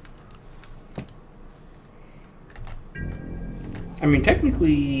 I mean,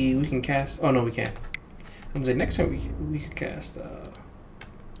 technically, we can cast... Oh, no, we can't. I was say next time we could cast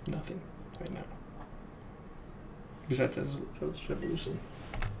nothing right now. Besides Revolution.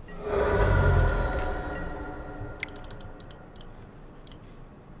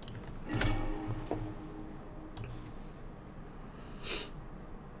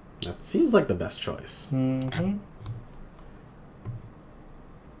 That seems like the best choice. Mm-hmm.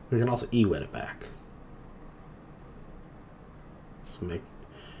 We can also E-wet it back. So it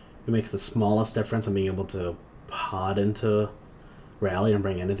makes the smallest difference in being able to pod into Rally and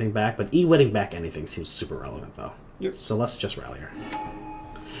bring anything back, but E-wetting back anything seems super relevant though. Yep. So let's just Rally her.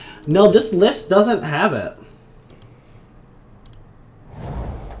 No, this list doesn't have it.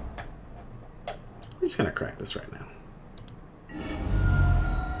 We're just gonna crack this right now.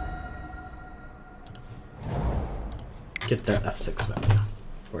 Get that F6 value.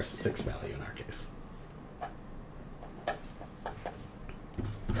 Or 6 value in our case.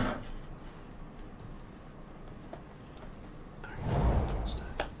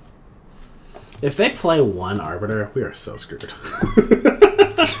 If they play 1 Arbiter, we are so screwed.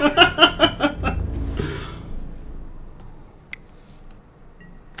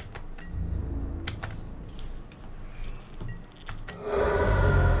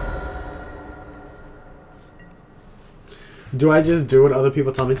 Do I just do what other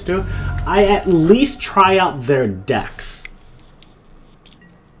people tell me to do? I at least try out their decks.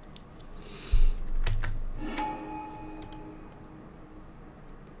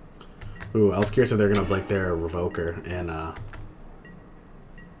 Ooh, I was curious if they're gonna blink their Revoker and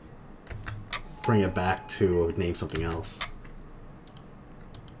bring it back to name something else.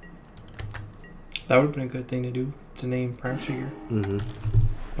 That would have been a good thing to do, to name Prime Speaker. Mm-hmm.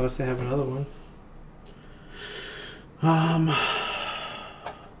 Unless they have another one.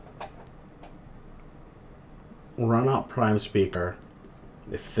 Run out Prime Speaker.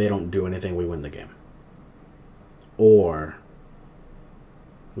 If they don't do anything, we win the game. Or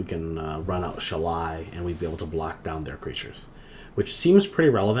we can run out Shalai and we'd be able to block down their creatures. Which seems pretty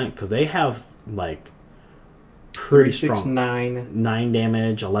relevant because they have, like, pretty 6, strong. 9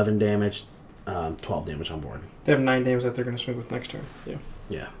 damage, 11 damage, 12 damage on board. They have 9 damage that they're going to swing with next turn. Yeah.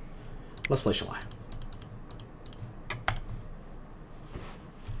 Yeah. Let's play Shalai.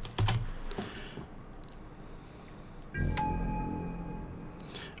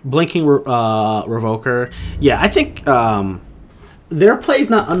 Blinking Revoker. Yeah, I think their play is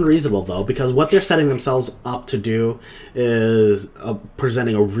not unreasonable, though, because what they're setting themselves up to do is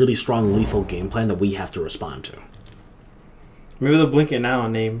presenting a really strong lethal game plan that we have to respond to. Maybe they'll blink it now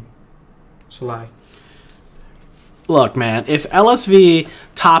and name Shalai. Look, man, if LSV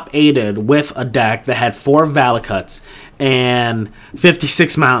top-8'd with a deck that had 4 Valakuts and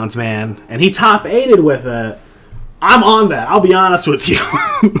 56 mountains, man, and he top-8'd with it, I'm on that. I'll be honest with you.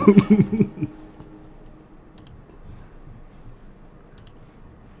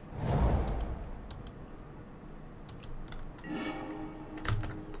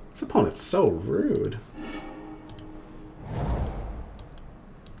 This opponent's so rude.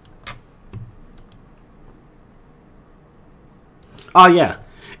 Oh, yeah.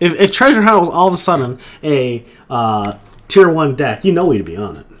 If Treasure Hunt was all of a sudden a tier 1 deck, you know we'd be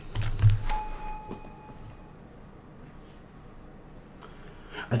on it.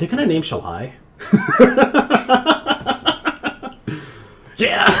 Are they gonna name Shalai?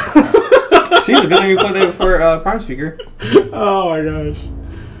 Yeah. See, it's a good thing we played that before Prime Speaker. Oh my gosh,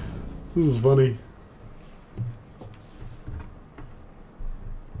 this is funny.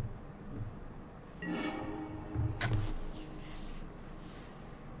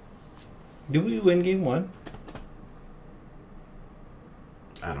 Did we win game 1?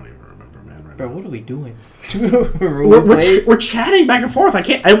 I don't even remember, man. Right Bro, now. what are we doing? We're chatting back and forth.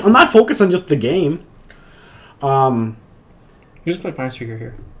 I'm not focused on just the game. You just play Prime Speaker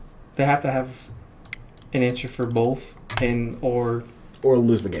here. They have to have an answer for both, or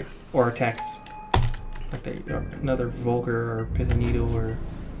lose the game, or attacks. Like another Vulgar or Pith Needle or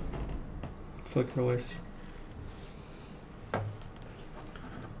Flicker Voice.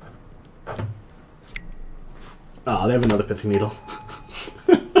 Oh, they have another Pithy Needle.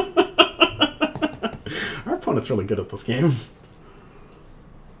 Our opponent's really good at this game.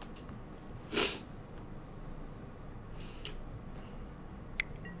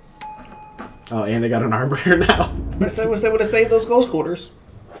 Oh, and they got an Arbiter now. What's that would have saved those ghost quarters?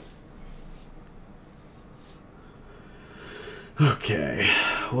 Okay,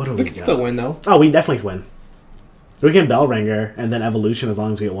 what do we can got? still win, though. Oh, we definitely win. We can Bellringer and then Evolution as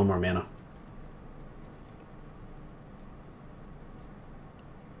long as we get 1 more mana.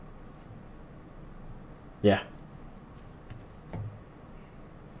 Yeah.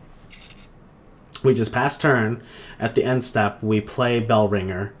 We just pass turn. At the end step, we play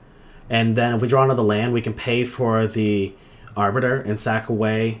Bellringer. And then if we draw another land, we can pay for the Arbiter and sack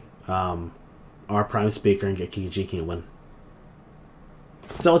away our Prime Speaker and get Kiki and win.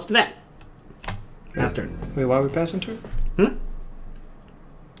 So let's do that. Pass turn. Wait, why are we passing turn? Why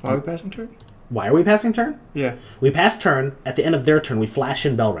are we passing turn? Why are we passing turn? Yeah. We pass turn. At the end of their turn, we flash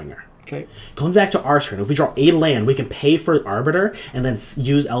in Bellringer. Okay. Going back to our turn, if we draw a land, we can pay for Arbiter and then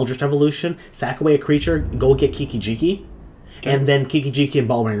use Eldritch Evolution, sack away a creature, go get Kiki-Jiki, and then Kiki-Jiki and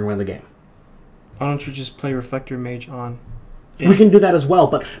Bellringer win the game. Why don't you just play Reflector Mage on? Yeah. We can do that as well,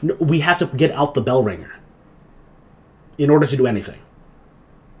 but we have to get out the Bellringer in order to do anything.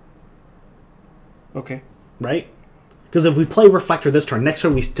 Okay. Right? Because if we play Reflector this turn, next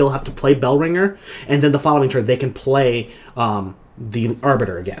turn we still have to play Bellringer, and then the following turn they can play the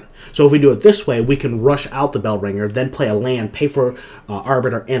Arbiter again. So if we do it this way, we can rush out the Bellringer, then play a land, pay for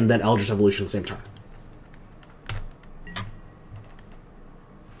Arbiter, and then Eldritch Evolution the same turn.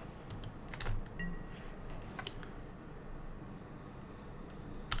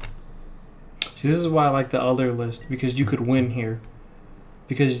 See, this is why I like the other list, because you could win here.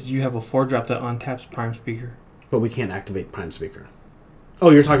 Because you have a 4-drop that untaps Prime Speaker. But we can't activate Prime Speaker. Oh,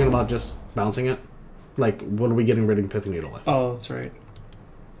 you're talking about just bouncing it? Like, what are we getting rid of Pithy Needle with? Oh, that's right.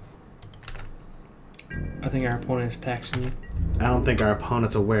 I think our opponent is taxing you. I don't think our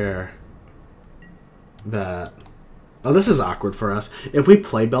opponent's aware that... Oh, this is awkward for us. If we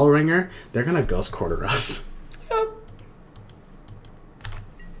play Bellringer, they're going to Ghost Quarter us. Yep.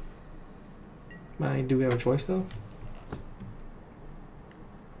 Do we have a choice though?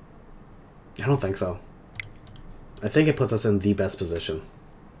 I don't think so. I think it puts us in the best position.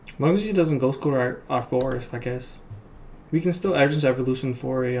 As long as he doesn't go score our forest, I guess. We can still Edge Evolution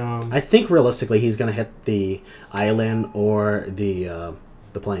for a I think realistically he's gonna hit the island or the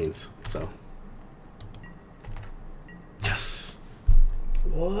plains. So yes.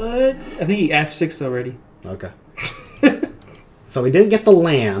 What? I think he F6 already. Okay. So we didn't get the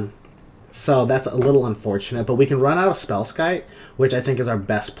land, so that's a little unfortunate. But we can run out of Spell Skite, which I think is our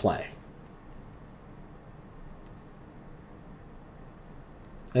best play.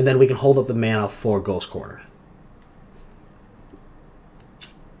 And then we can hold up the mana for Ghost Quarter.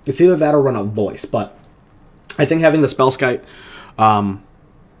 It's either that or run a Voice, but I think having the Spellskite,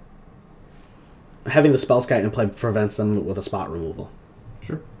 in play prevents them with a spot removal.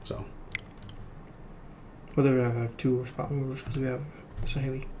 Sure. So. Whether we have 2 spot removers because we have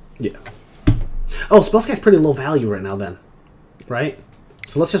Sahili. Yeah. Oh, Spellskite's pretty low value right now then, right?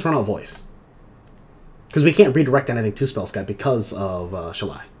 So let's just run a Voice. Because we can't redirect anything to Spellskite because of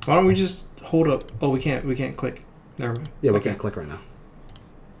Shalai. Why don't we just hold up? Oh, we can't. We can't click. Never mind. Yeah, we can't click right now.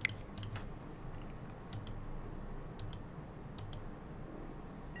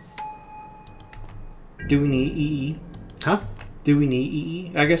 Do we need EE? Huh? Do we need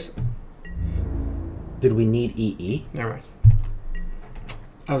EE? I guess. Did we need EE? Never mind.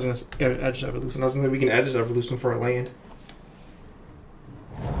 I was gonna say Edge Evolution. I was gonna say we can Edge Evolution for a land.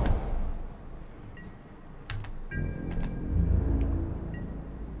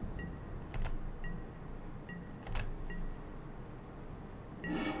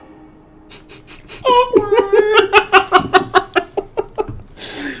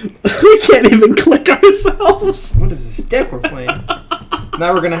 We can't even click ourselves. What is this deck we're playing?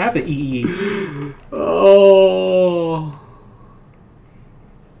 Now we're gonna have the EE. Oh.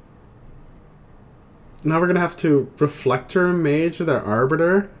 Now we're gonna have to Reflector Mage their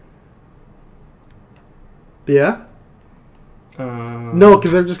Arbiter. Yeah? No,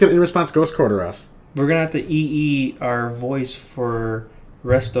 because they're just gonna in response Ghost Quarter us. We're gonna have to EE our Voice for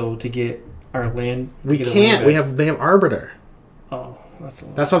Resto to get our land. We can't. They have Arbiter. Oh, that's a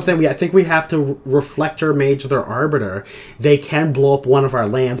lot. That's what I'm saying. I think we have to Reflector Mage their Arbiter. They can blow up one of our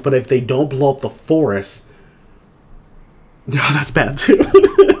lands, but if they don't blow up the forest, no, that's bad too.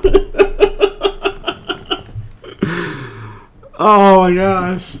 Oh my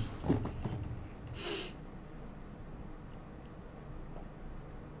gosh.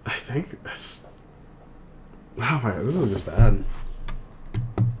 I think that's... Oh my god, this is just bad.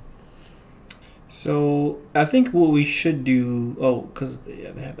 So, I think what we should do... Oh, because they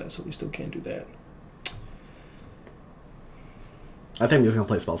have that, so we still can't do that. I think we're just going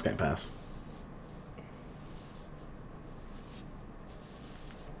to play Spellskite Pass.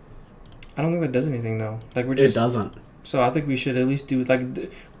 I don't think that does anything, though. Like we're just... It doesn't. So, I think we should at least do...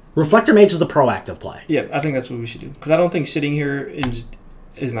 like. Reflector Mage is the proactive play. Yeah, I think that's what we should do. Because I don't think sitting here is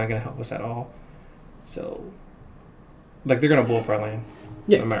not going to help us at all. So... Like, they're going to blow up our land.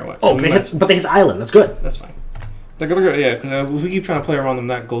 Yeah. No matter what. Oh, So but they hit the island. That's good. That's fine. Like, yeah, because if we keep trying to play around them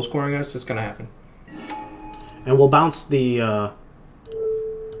not goal scoring us, it's going to happen. And we'll bounce the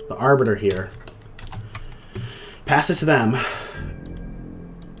Arbiter here. Pass it to them.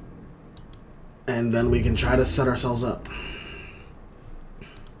 And then we can try to set ourselves up.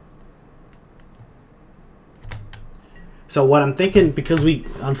 So what I'm thinking, because we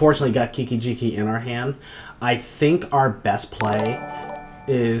unfortunately got Kiki Jiki in our hand, I think our best play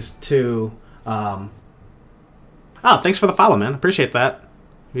is to... Oh, thanks for the follow, man. Appreciate that.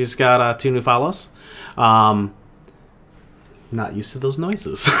 We just got 2 new follows. Not used to those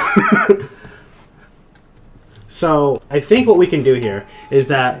noises. So I think what we can do here is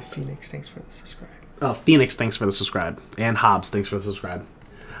that... Phoenix, thanks for the subscribe. Oh, Phoenix, thanks for the subscribe. And Hobbs, thanks for the subscribe.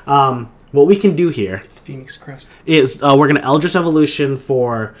 What we can do here... It's Phoenix Crest. Is we're going to Eldritch Evolution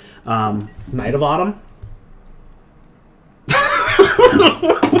for Night of Autumn.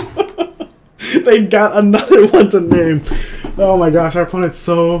 They got another one to name. Oh my gosh, our opponent's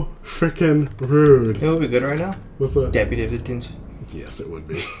so freaking rude. It would be good right now. What's that? Deputy of Detention. Yes, it would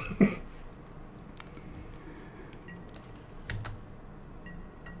be.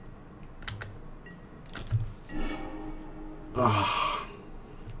 Oh.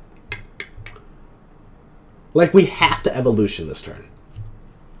 Like, we have to Evolution this turn.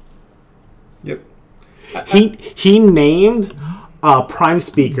 Yep. He named Prime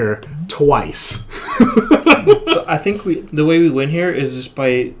Speaker twice. So I think the way we win here is just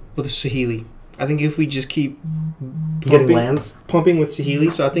with Sahili. I think if we just keep pumping with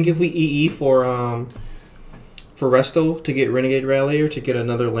Sahili. So I think if we EE for Resto to get Renegade Rally or to get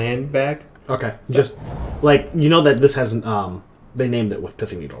another land back, Okay. Just like you know that this hasn't they named it with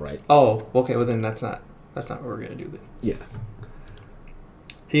Pithing Needle, right? Oh, okay. Well, then that's not what we're gonna do then. Yeah.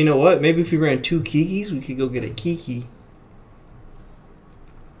 Hey, you know what? Maybe if we ran 2 Kikis, we could go get a Kiki.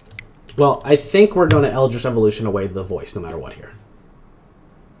 Well, I think we're going to Eldritch Evolution away the voice no matter what here.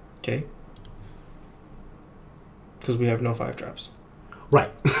 Okay. Because we have no 5-drops.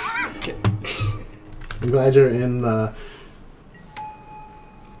 Right. Okay. I'm glad you're in. Well,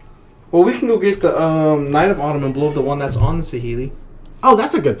 we can go get the Night of Autumn and blow up the one that's on the Saheeli. Oh,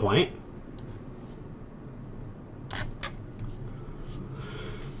 that's a good point.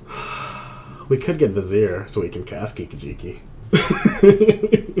 We could get Vizier so we can cast Kikijiki.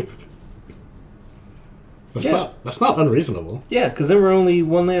 That's not unreasonable. Yeah, because then we're only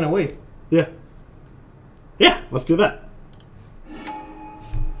 1 land away. Yeah. Yeah, let's do that.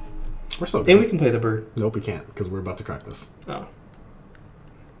 We're so good. And we can play the bird. Nope, we can't because we're about to crack this. Oh.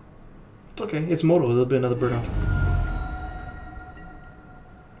 It's okay. It's Moto. There'll be another bird on top.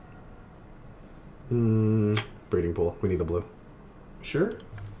 Breeding pool. We need the blue. Sure.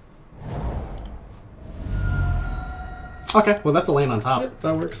 Okay, well that's a lane on top. Yep,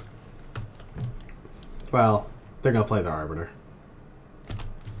 that works. Well, they're gonna play their Arbiter.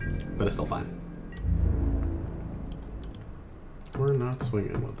 But it's still fine. We're not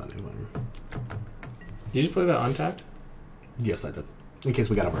swinging with anything. Did you play that untapped? Yes, I did. In case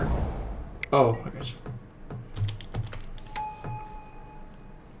we got a bird. Oh, I got you.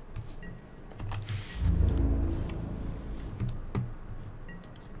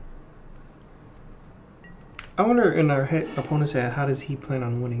 I wonder in our opponent's head, how does he plan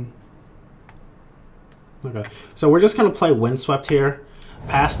on winning? Okay, so we're just gonna play Windswept here,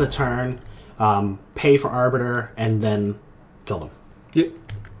 pass the turn, pay for Arbiter, and then kill them. Yep.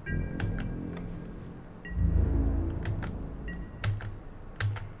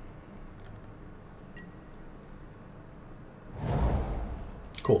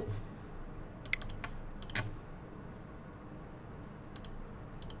 Cool.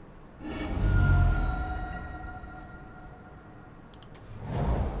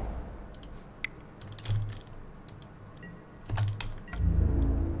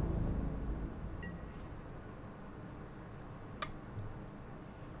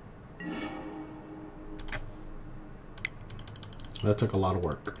 That took a lot of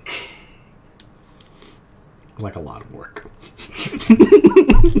work. Like a lot of work.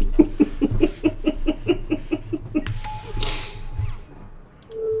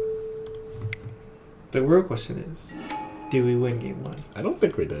 The real question is, did we win game 1? I don't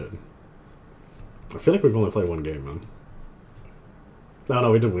think we did. I feel like we've only played 1 game, man.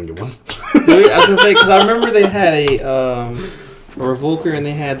 No, we did win game 1. I was gonna say because I remember they had a Revoker and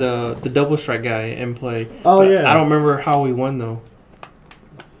they had the double strike guy in play. Oh yeah. I don't remember how we won though.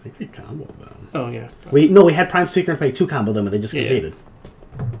 I think we comboed them. Oh yeah. We had Prime Speaker and play 2 combo them, and they just conceded.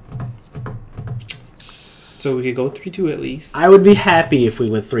 So we could go 3-2 at least. I would be happy if we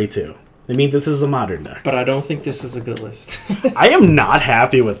went 3-2. It means this is a modern deck. But I don't think this is a good list. I am not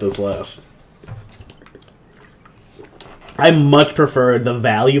happy with this list. I much prefer the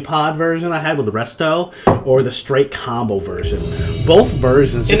value pod version I had with Resto or the straight combo version. Both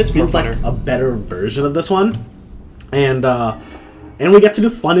versions just feel like a better version of this one. And we get to do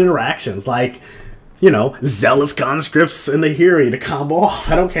fun interactions like, you know, Zealous Conscripts and the Hiri to combo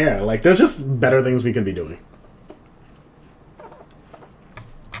off. I don't care. Like, there's just better things we could be doing.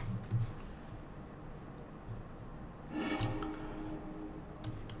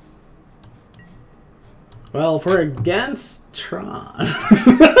 Well, if we're against Tron...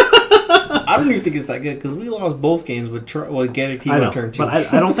 I don't even think it's that good because we lost both games with Gator Team on turn 2.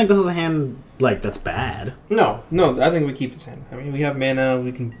 But I don't think this is a hand like that's bad. No, I think we keep this hand. I mean, we have mana,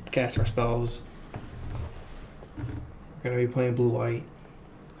 we can cast our spells. We're gonna be playing blue-white.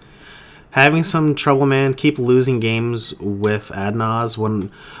 Having some trouble, man. Keep losing games with Adnaz.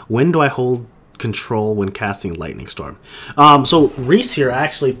 When do I hold control when casting Lightning Storm? So Reese here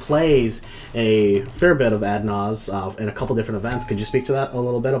actually plays a fair bit of Adnaz in a couple different events. Could you speak to that a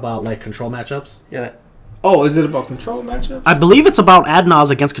little bit about like control matchups? Yeah. Oh, is it about control matchups? I believe it's about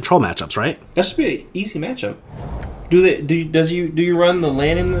Adnaz against control matchups, right? That should be an easy matchup. Do you run the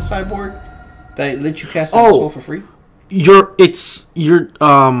land in the sideboard that let you cast a spell for free? You're just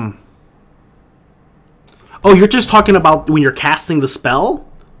talking about when you're casting the spell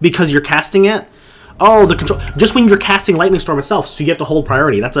because you're casting it. Oh, the control just when you're casting Lightning Storm itself, so you have to hold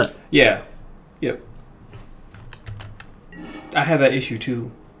priority. That's it. Yeah. Yep. I had that issue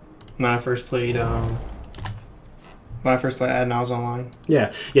too when I first played when I first played and I was online.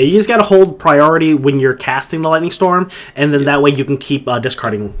 Yeah. Yeah, you just got to hold priority when you're casting the Lightning Storm, and then that way you can keep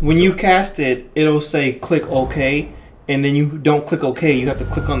discarding. When you cast it, it'll say click OK, and then you don't click OK. You have to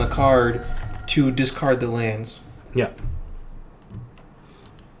click on the card to discard the lands. Yeah.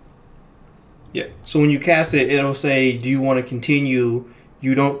 Yeah. So when you cast it, it'll say, do you want to continue?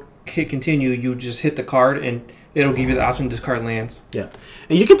 You don't hit continue. You just hit the card, and it'll give you the option to discard lands. Yeah.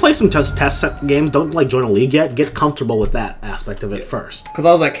 And you can play some test games. Don't like join a league yet. Get comfortable with that aspect of it first. Because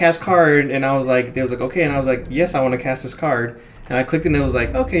I was like, cast card, and I was like, they was like, okay, and I was like, yes, I want to cast this card, and I clicked, and it was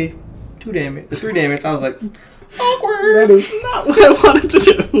like, okay, 2 damage, 3 damage. I was like, awkward. That is not what I wanted to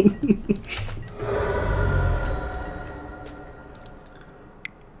do.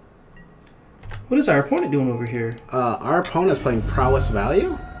 What is our opponent doing over here? Our opponent's playing Prowess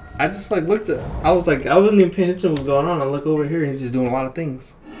Value. I just like looked at. I was like, I wasn't even paying attention to what's going on. I look over here, and he's just doing a lot of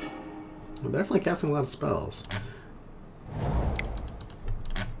things. We're definitely casting a lot of spells.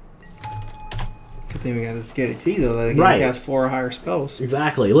 Good thing we got this Get T though. That they can Right. cast 4 or higher spells.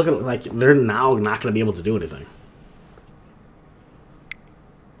 Exactly. Look at like they're now not going to be able to do anything.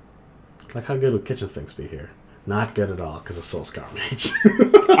 Like how good would Kitchen Finks be here? Not good at all because of Soul Scar Mage.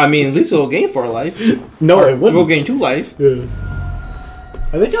 I mean, at least we'll gain 4 life. No, it wouldn't. We'll gain 2 life. Yeah.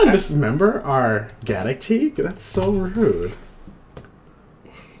 Are they gonna dismember our Gaddock? That's so rude.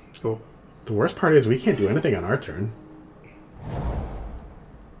 Cool. The worst part is we can't do anything on our turn.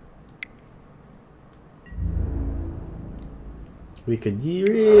 We could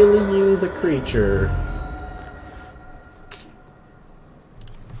really use a creature.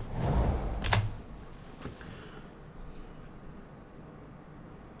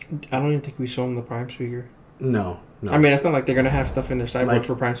 I don't even think we show them the Prime Speaker. No. I mean, it's not like they're gonna have stuff in their sideboard Like,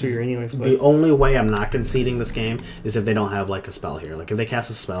 for Prime Speaker anyways. But The only way I'm not conceding this game is if they don't have like a spell here. Like if they cast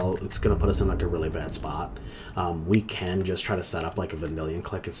a spell, it's gonna put us in like a really bad spot. We can just try to set up like a Vendilion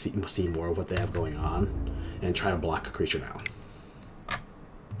Click and see more of what they have going on, and try to block a creature down.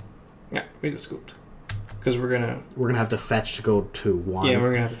 yeah, we just scooped because we're gonna have to fetch to go to 1. Yeah,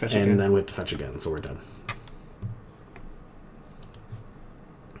 we're gonna have to fetch and again. then we have to fetch again, so we're dead.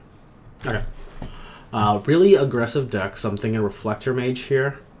 Okay. Really aggressive deck, so I'm thinking Reflector Mage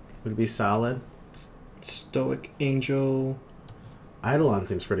here would be solid. Stoic Angel. Eidolon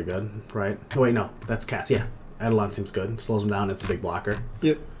seems pretty good, right? Oh, wait, no, that's Cats. Yeah, Eidolon seems good. Slows him down. It's a big blocker.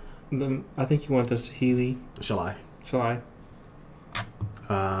 Yep. Then I think you want this Healy. Shall I? Shall I?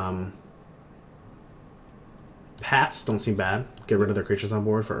 Pats don't seem bad. Get rid of their creatures on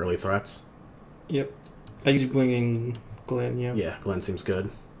board for early threats. Yep. I use Bling and Glenn. Yeah. Yeah, Glenn seems good.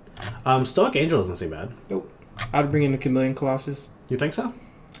 Stoic Angel doesn't seem bad. Nope. I'd bring in the Chameleon Colossus. You think so?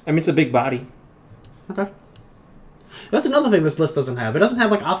 I mean, it's a big body. Okay. That's another thing this list doesn't have. It doesn't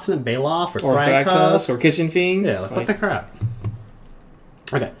have like Obstinate Baloth or Or Thragtusk Thragtusk or Kitchen Fiends. Yeah, like, what the crap?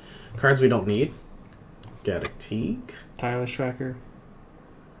 Okay. Cards we don't need. Gaddock. Tireless Tracker.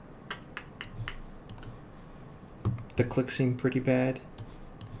 The clicks seem pretty bad.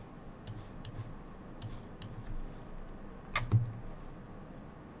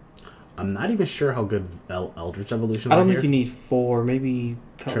 I'm not even sure how good Eldritch Evolutions are. I don't here. think you need 4. Maybe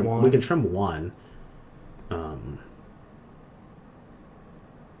cut Trim, 1. we can trim 1.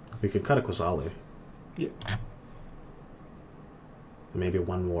 We could cut a Quasali. Yeah. Maybe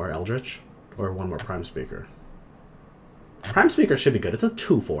 1 more Eldritch or 1 more Prime Speaker. Prime Speaker should be good. It's a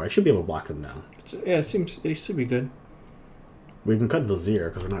 2/4. I should be able to block them down. Yeah, it should be good. We can cut Vizier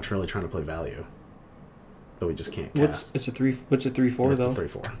because we're not really trying to play value, but we just can't cast. What's a 3/4 though? It's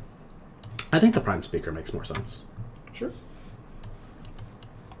a 3/4. I think the Prime Speaker makes more sense. Sure.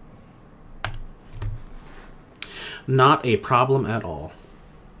 Not a problem at all.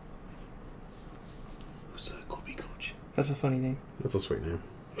 Who's a Kobe coach? That's a funny name. That's a sweet name.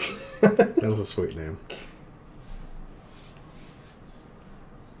 That was a sweet name.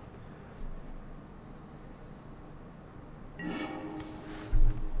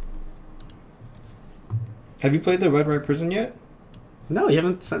 Have you played the Red Red Prison yet? No, you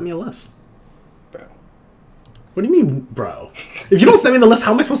haven't sent me a list. Bro. What do you mean, bro? If you don't send me the list,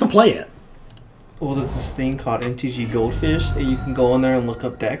 how am I supposed to play it? Well, there's this thing called MTG Goldfish, and you can go on there and look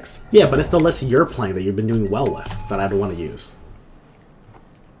up decks. Yeah, but it's the list you're playing that you've been doing well with that I don't want to use.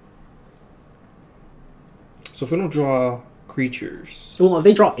 So if we don't draw creatures... Well, if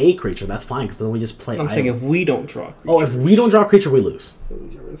they draw a creature, that's fine, because then we just play... I'm saying if we don't draw creatures... Oh, if we don't draw a creature, we lose.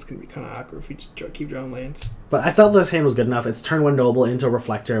 It's going to be kind of awkward if we just keep drawing lands. But I felt this hand was good enough. It's turn 1 Noble into a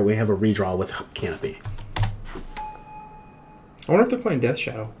Reflector. We have a redraw with Canopy. I wonder if they're playing Death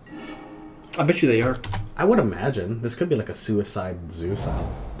Shadow. I bet you they are. I would imagine. This could be like a Suicide Zoo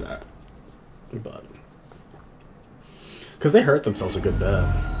style deck. But... Because they hurt themselves a good bit.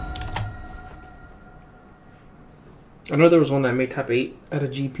 I know there was one that made top 8 at a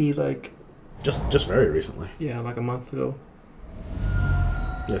GP, like... Just very recently. Yeah, like a month ago.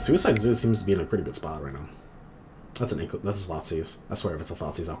 Yeah, Suicide Zoo seems to be in a pretty good spot right now. That's that's Thoughtseize. I swear if it's a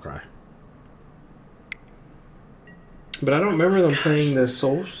Thoughtseize, I'll cry. But I don't remember them playing the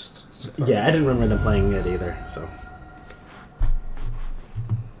Souls. Yeah, I didn't remember them playing it either, so...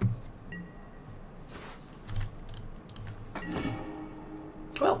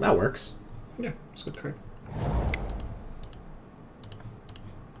 Well, that works. Yeah, it's a good card.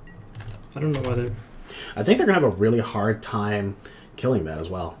 I don't know whether... I think they're going to have a really hard time killing that as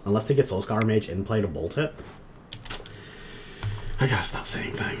well. Unless they get Soulscar Mage in play to bolt it. I gotta stop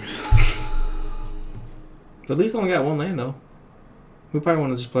saying things. But at least I only got one land, though. We probably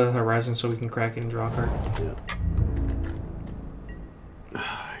want to just play the Horizon so we can crack it and draw a card. Yeah.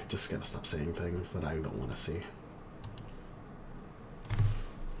 I just gotta stop saying things that I don't want to see.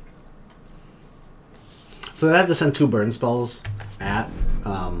 So I have to send 2 burn spells at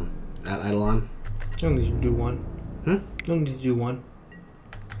Eidolon. You only need to do one. Hmm? You only need to do one.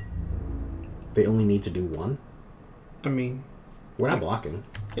 They only need to do one? I mean... We're not blocking.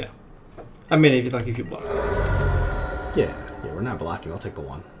 Yeah. I mean, if you block. Yeah, we're not blocking. I'll take the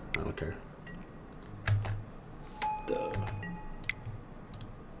 1. I don't care. Duh.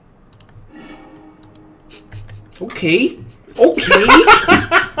 Okay. Okay.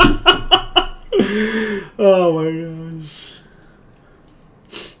 Oh my gosh.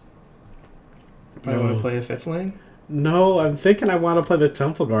 I want to play a Fetch land? No, I'm thinking I want to play the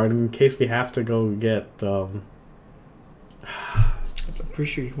Temple Guard in case we have to go get... I'm pretty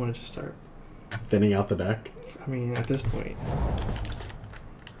sure you want to just start thinning out the deck. I mean, at this point,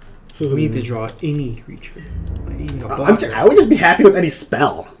 We need to draw any creature. Like, even a blocker. I would just be happy with any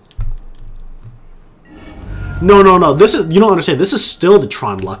spell. No. This is, you don't understand. This is still the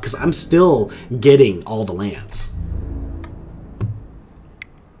Tron luck because I'm still getting all the lands.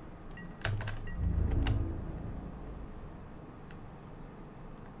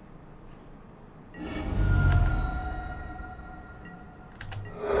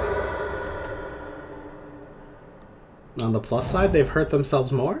 On the plus side, they've hurt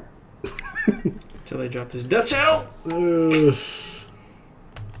themselves more. Until they drop this Death Shadow.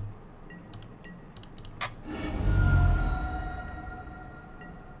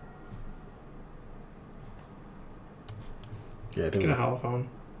 Yeah, Let's get a Holophone.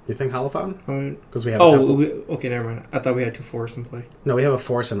 You think Holophone? Because we have. Okay, never mind. I thought we had 2 forests in play. No, we have a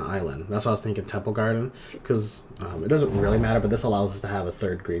forest and an island. That's why I was thinking Temple Garden. Because it doesn't really matter, but this allows us to have a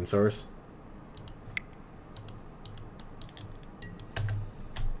 3rd green source.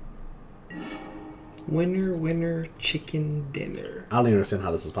 Winner, winner, chicken dinner. I don't even understand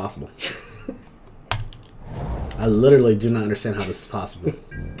how this is possible. I literally do not understand how this is possible.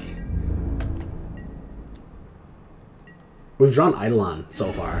 We've drawn Eidolon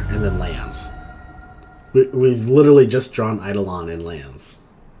so far, and then lands. We've literally just drawn Eidolon and lands.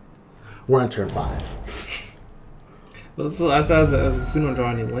 We're on turn 5. Well, that sounds as if we don't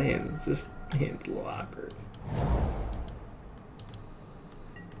draw any land. It's just hand's a little awkward.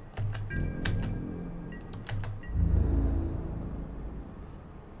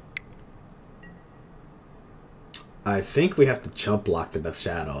 I think we have to chump block the Death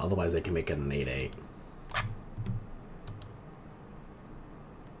Shadow, otherwise they can make it an 8/8.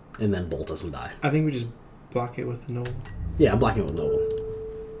 And then bolt us and die. I think we just block it with the Noble. Yeah, I'm blocking it with Noble.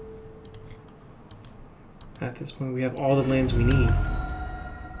 At this point, we have all the lands we need.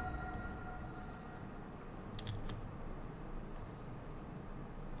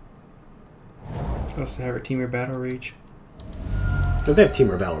 Us to have our Teamer Battle Rage. If they have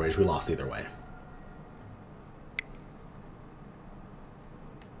Team or Battle Rage, we lost either way.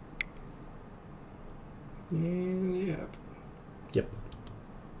 And yeah. Yep.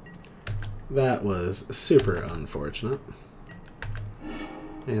 That was super unfortunate.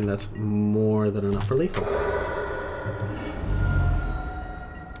 And that's more than enough for lethal.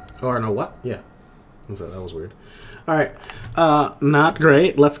 Or no, what? Yeah. That was weird. Alright. Not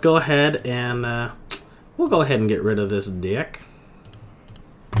great. Let's go ahead and we'll go ahead and get rid of this dick.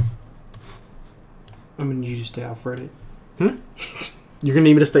 I'm gonna need you to stay off Reddit. Hmm? You're gonna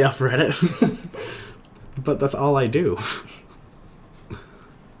need me to stay off Reddit? But that's all I do.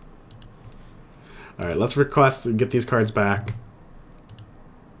 Alright, let's request and get these cards back.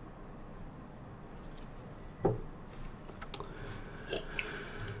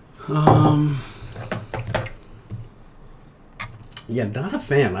 Yeah, not a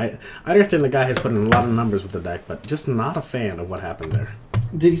fan. I understand the guy has put in a lot of numbers with the deck, but just not a fan of what happened there.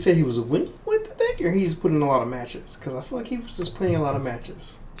 Did he say he was winning with the deck? league, or he's putting a lot of matches? Because I feel like he was just playing a lot of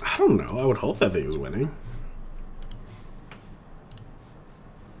matches. I don't know. I would hope that he was winning.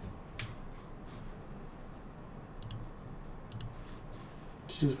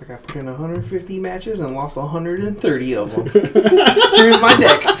 She was like, I put in 150 matches and lost 130 of them. Here's my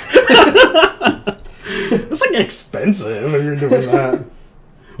deck. That's like expensive if you're doing that.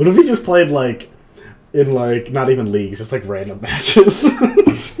 What if he just played like in like not even leagues, just like random matches?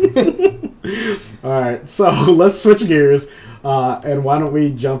 All right, so let's switch gears, and why don't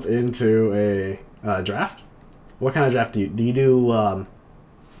we jump into a draft? What kind of draft do you do?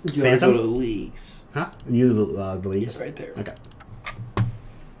 You Phantom? go to the leagues. Huh? You the leagues? It's right there. Okay.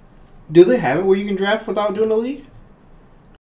 Do they have it where you can draft without doing a league?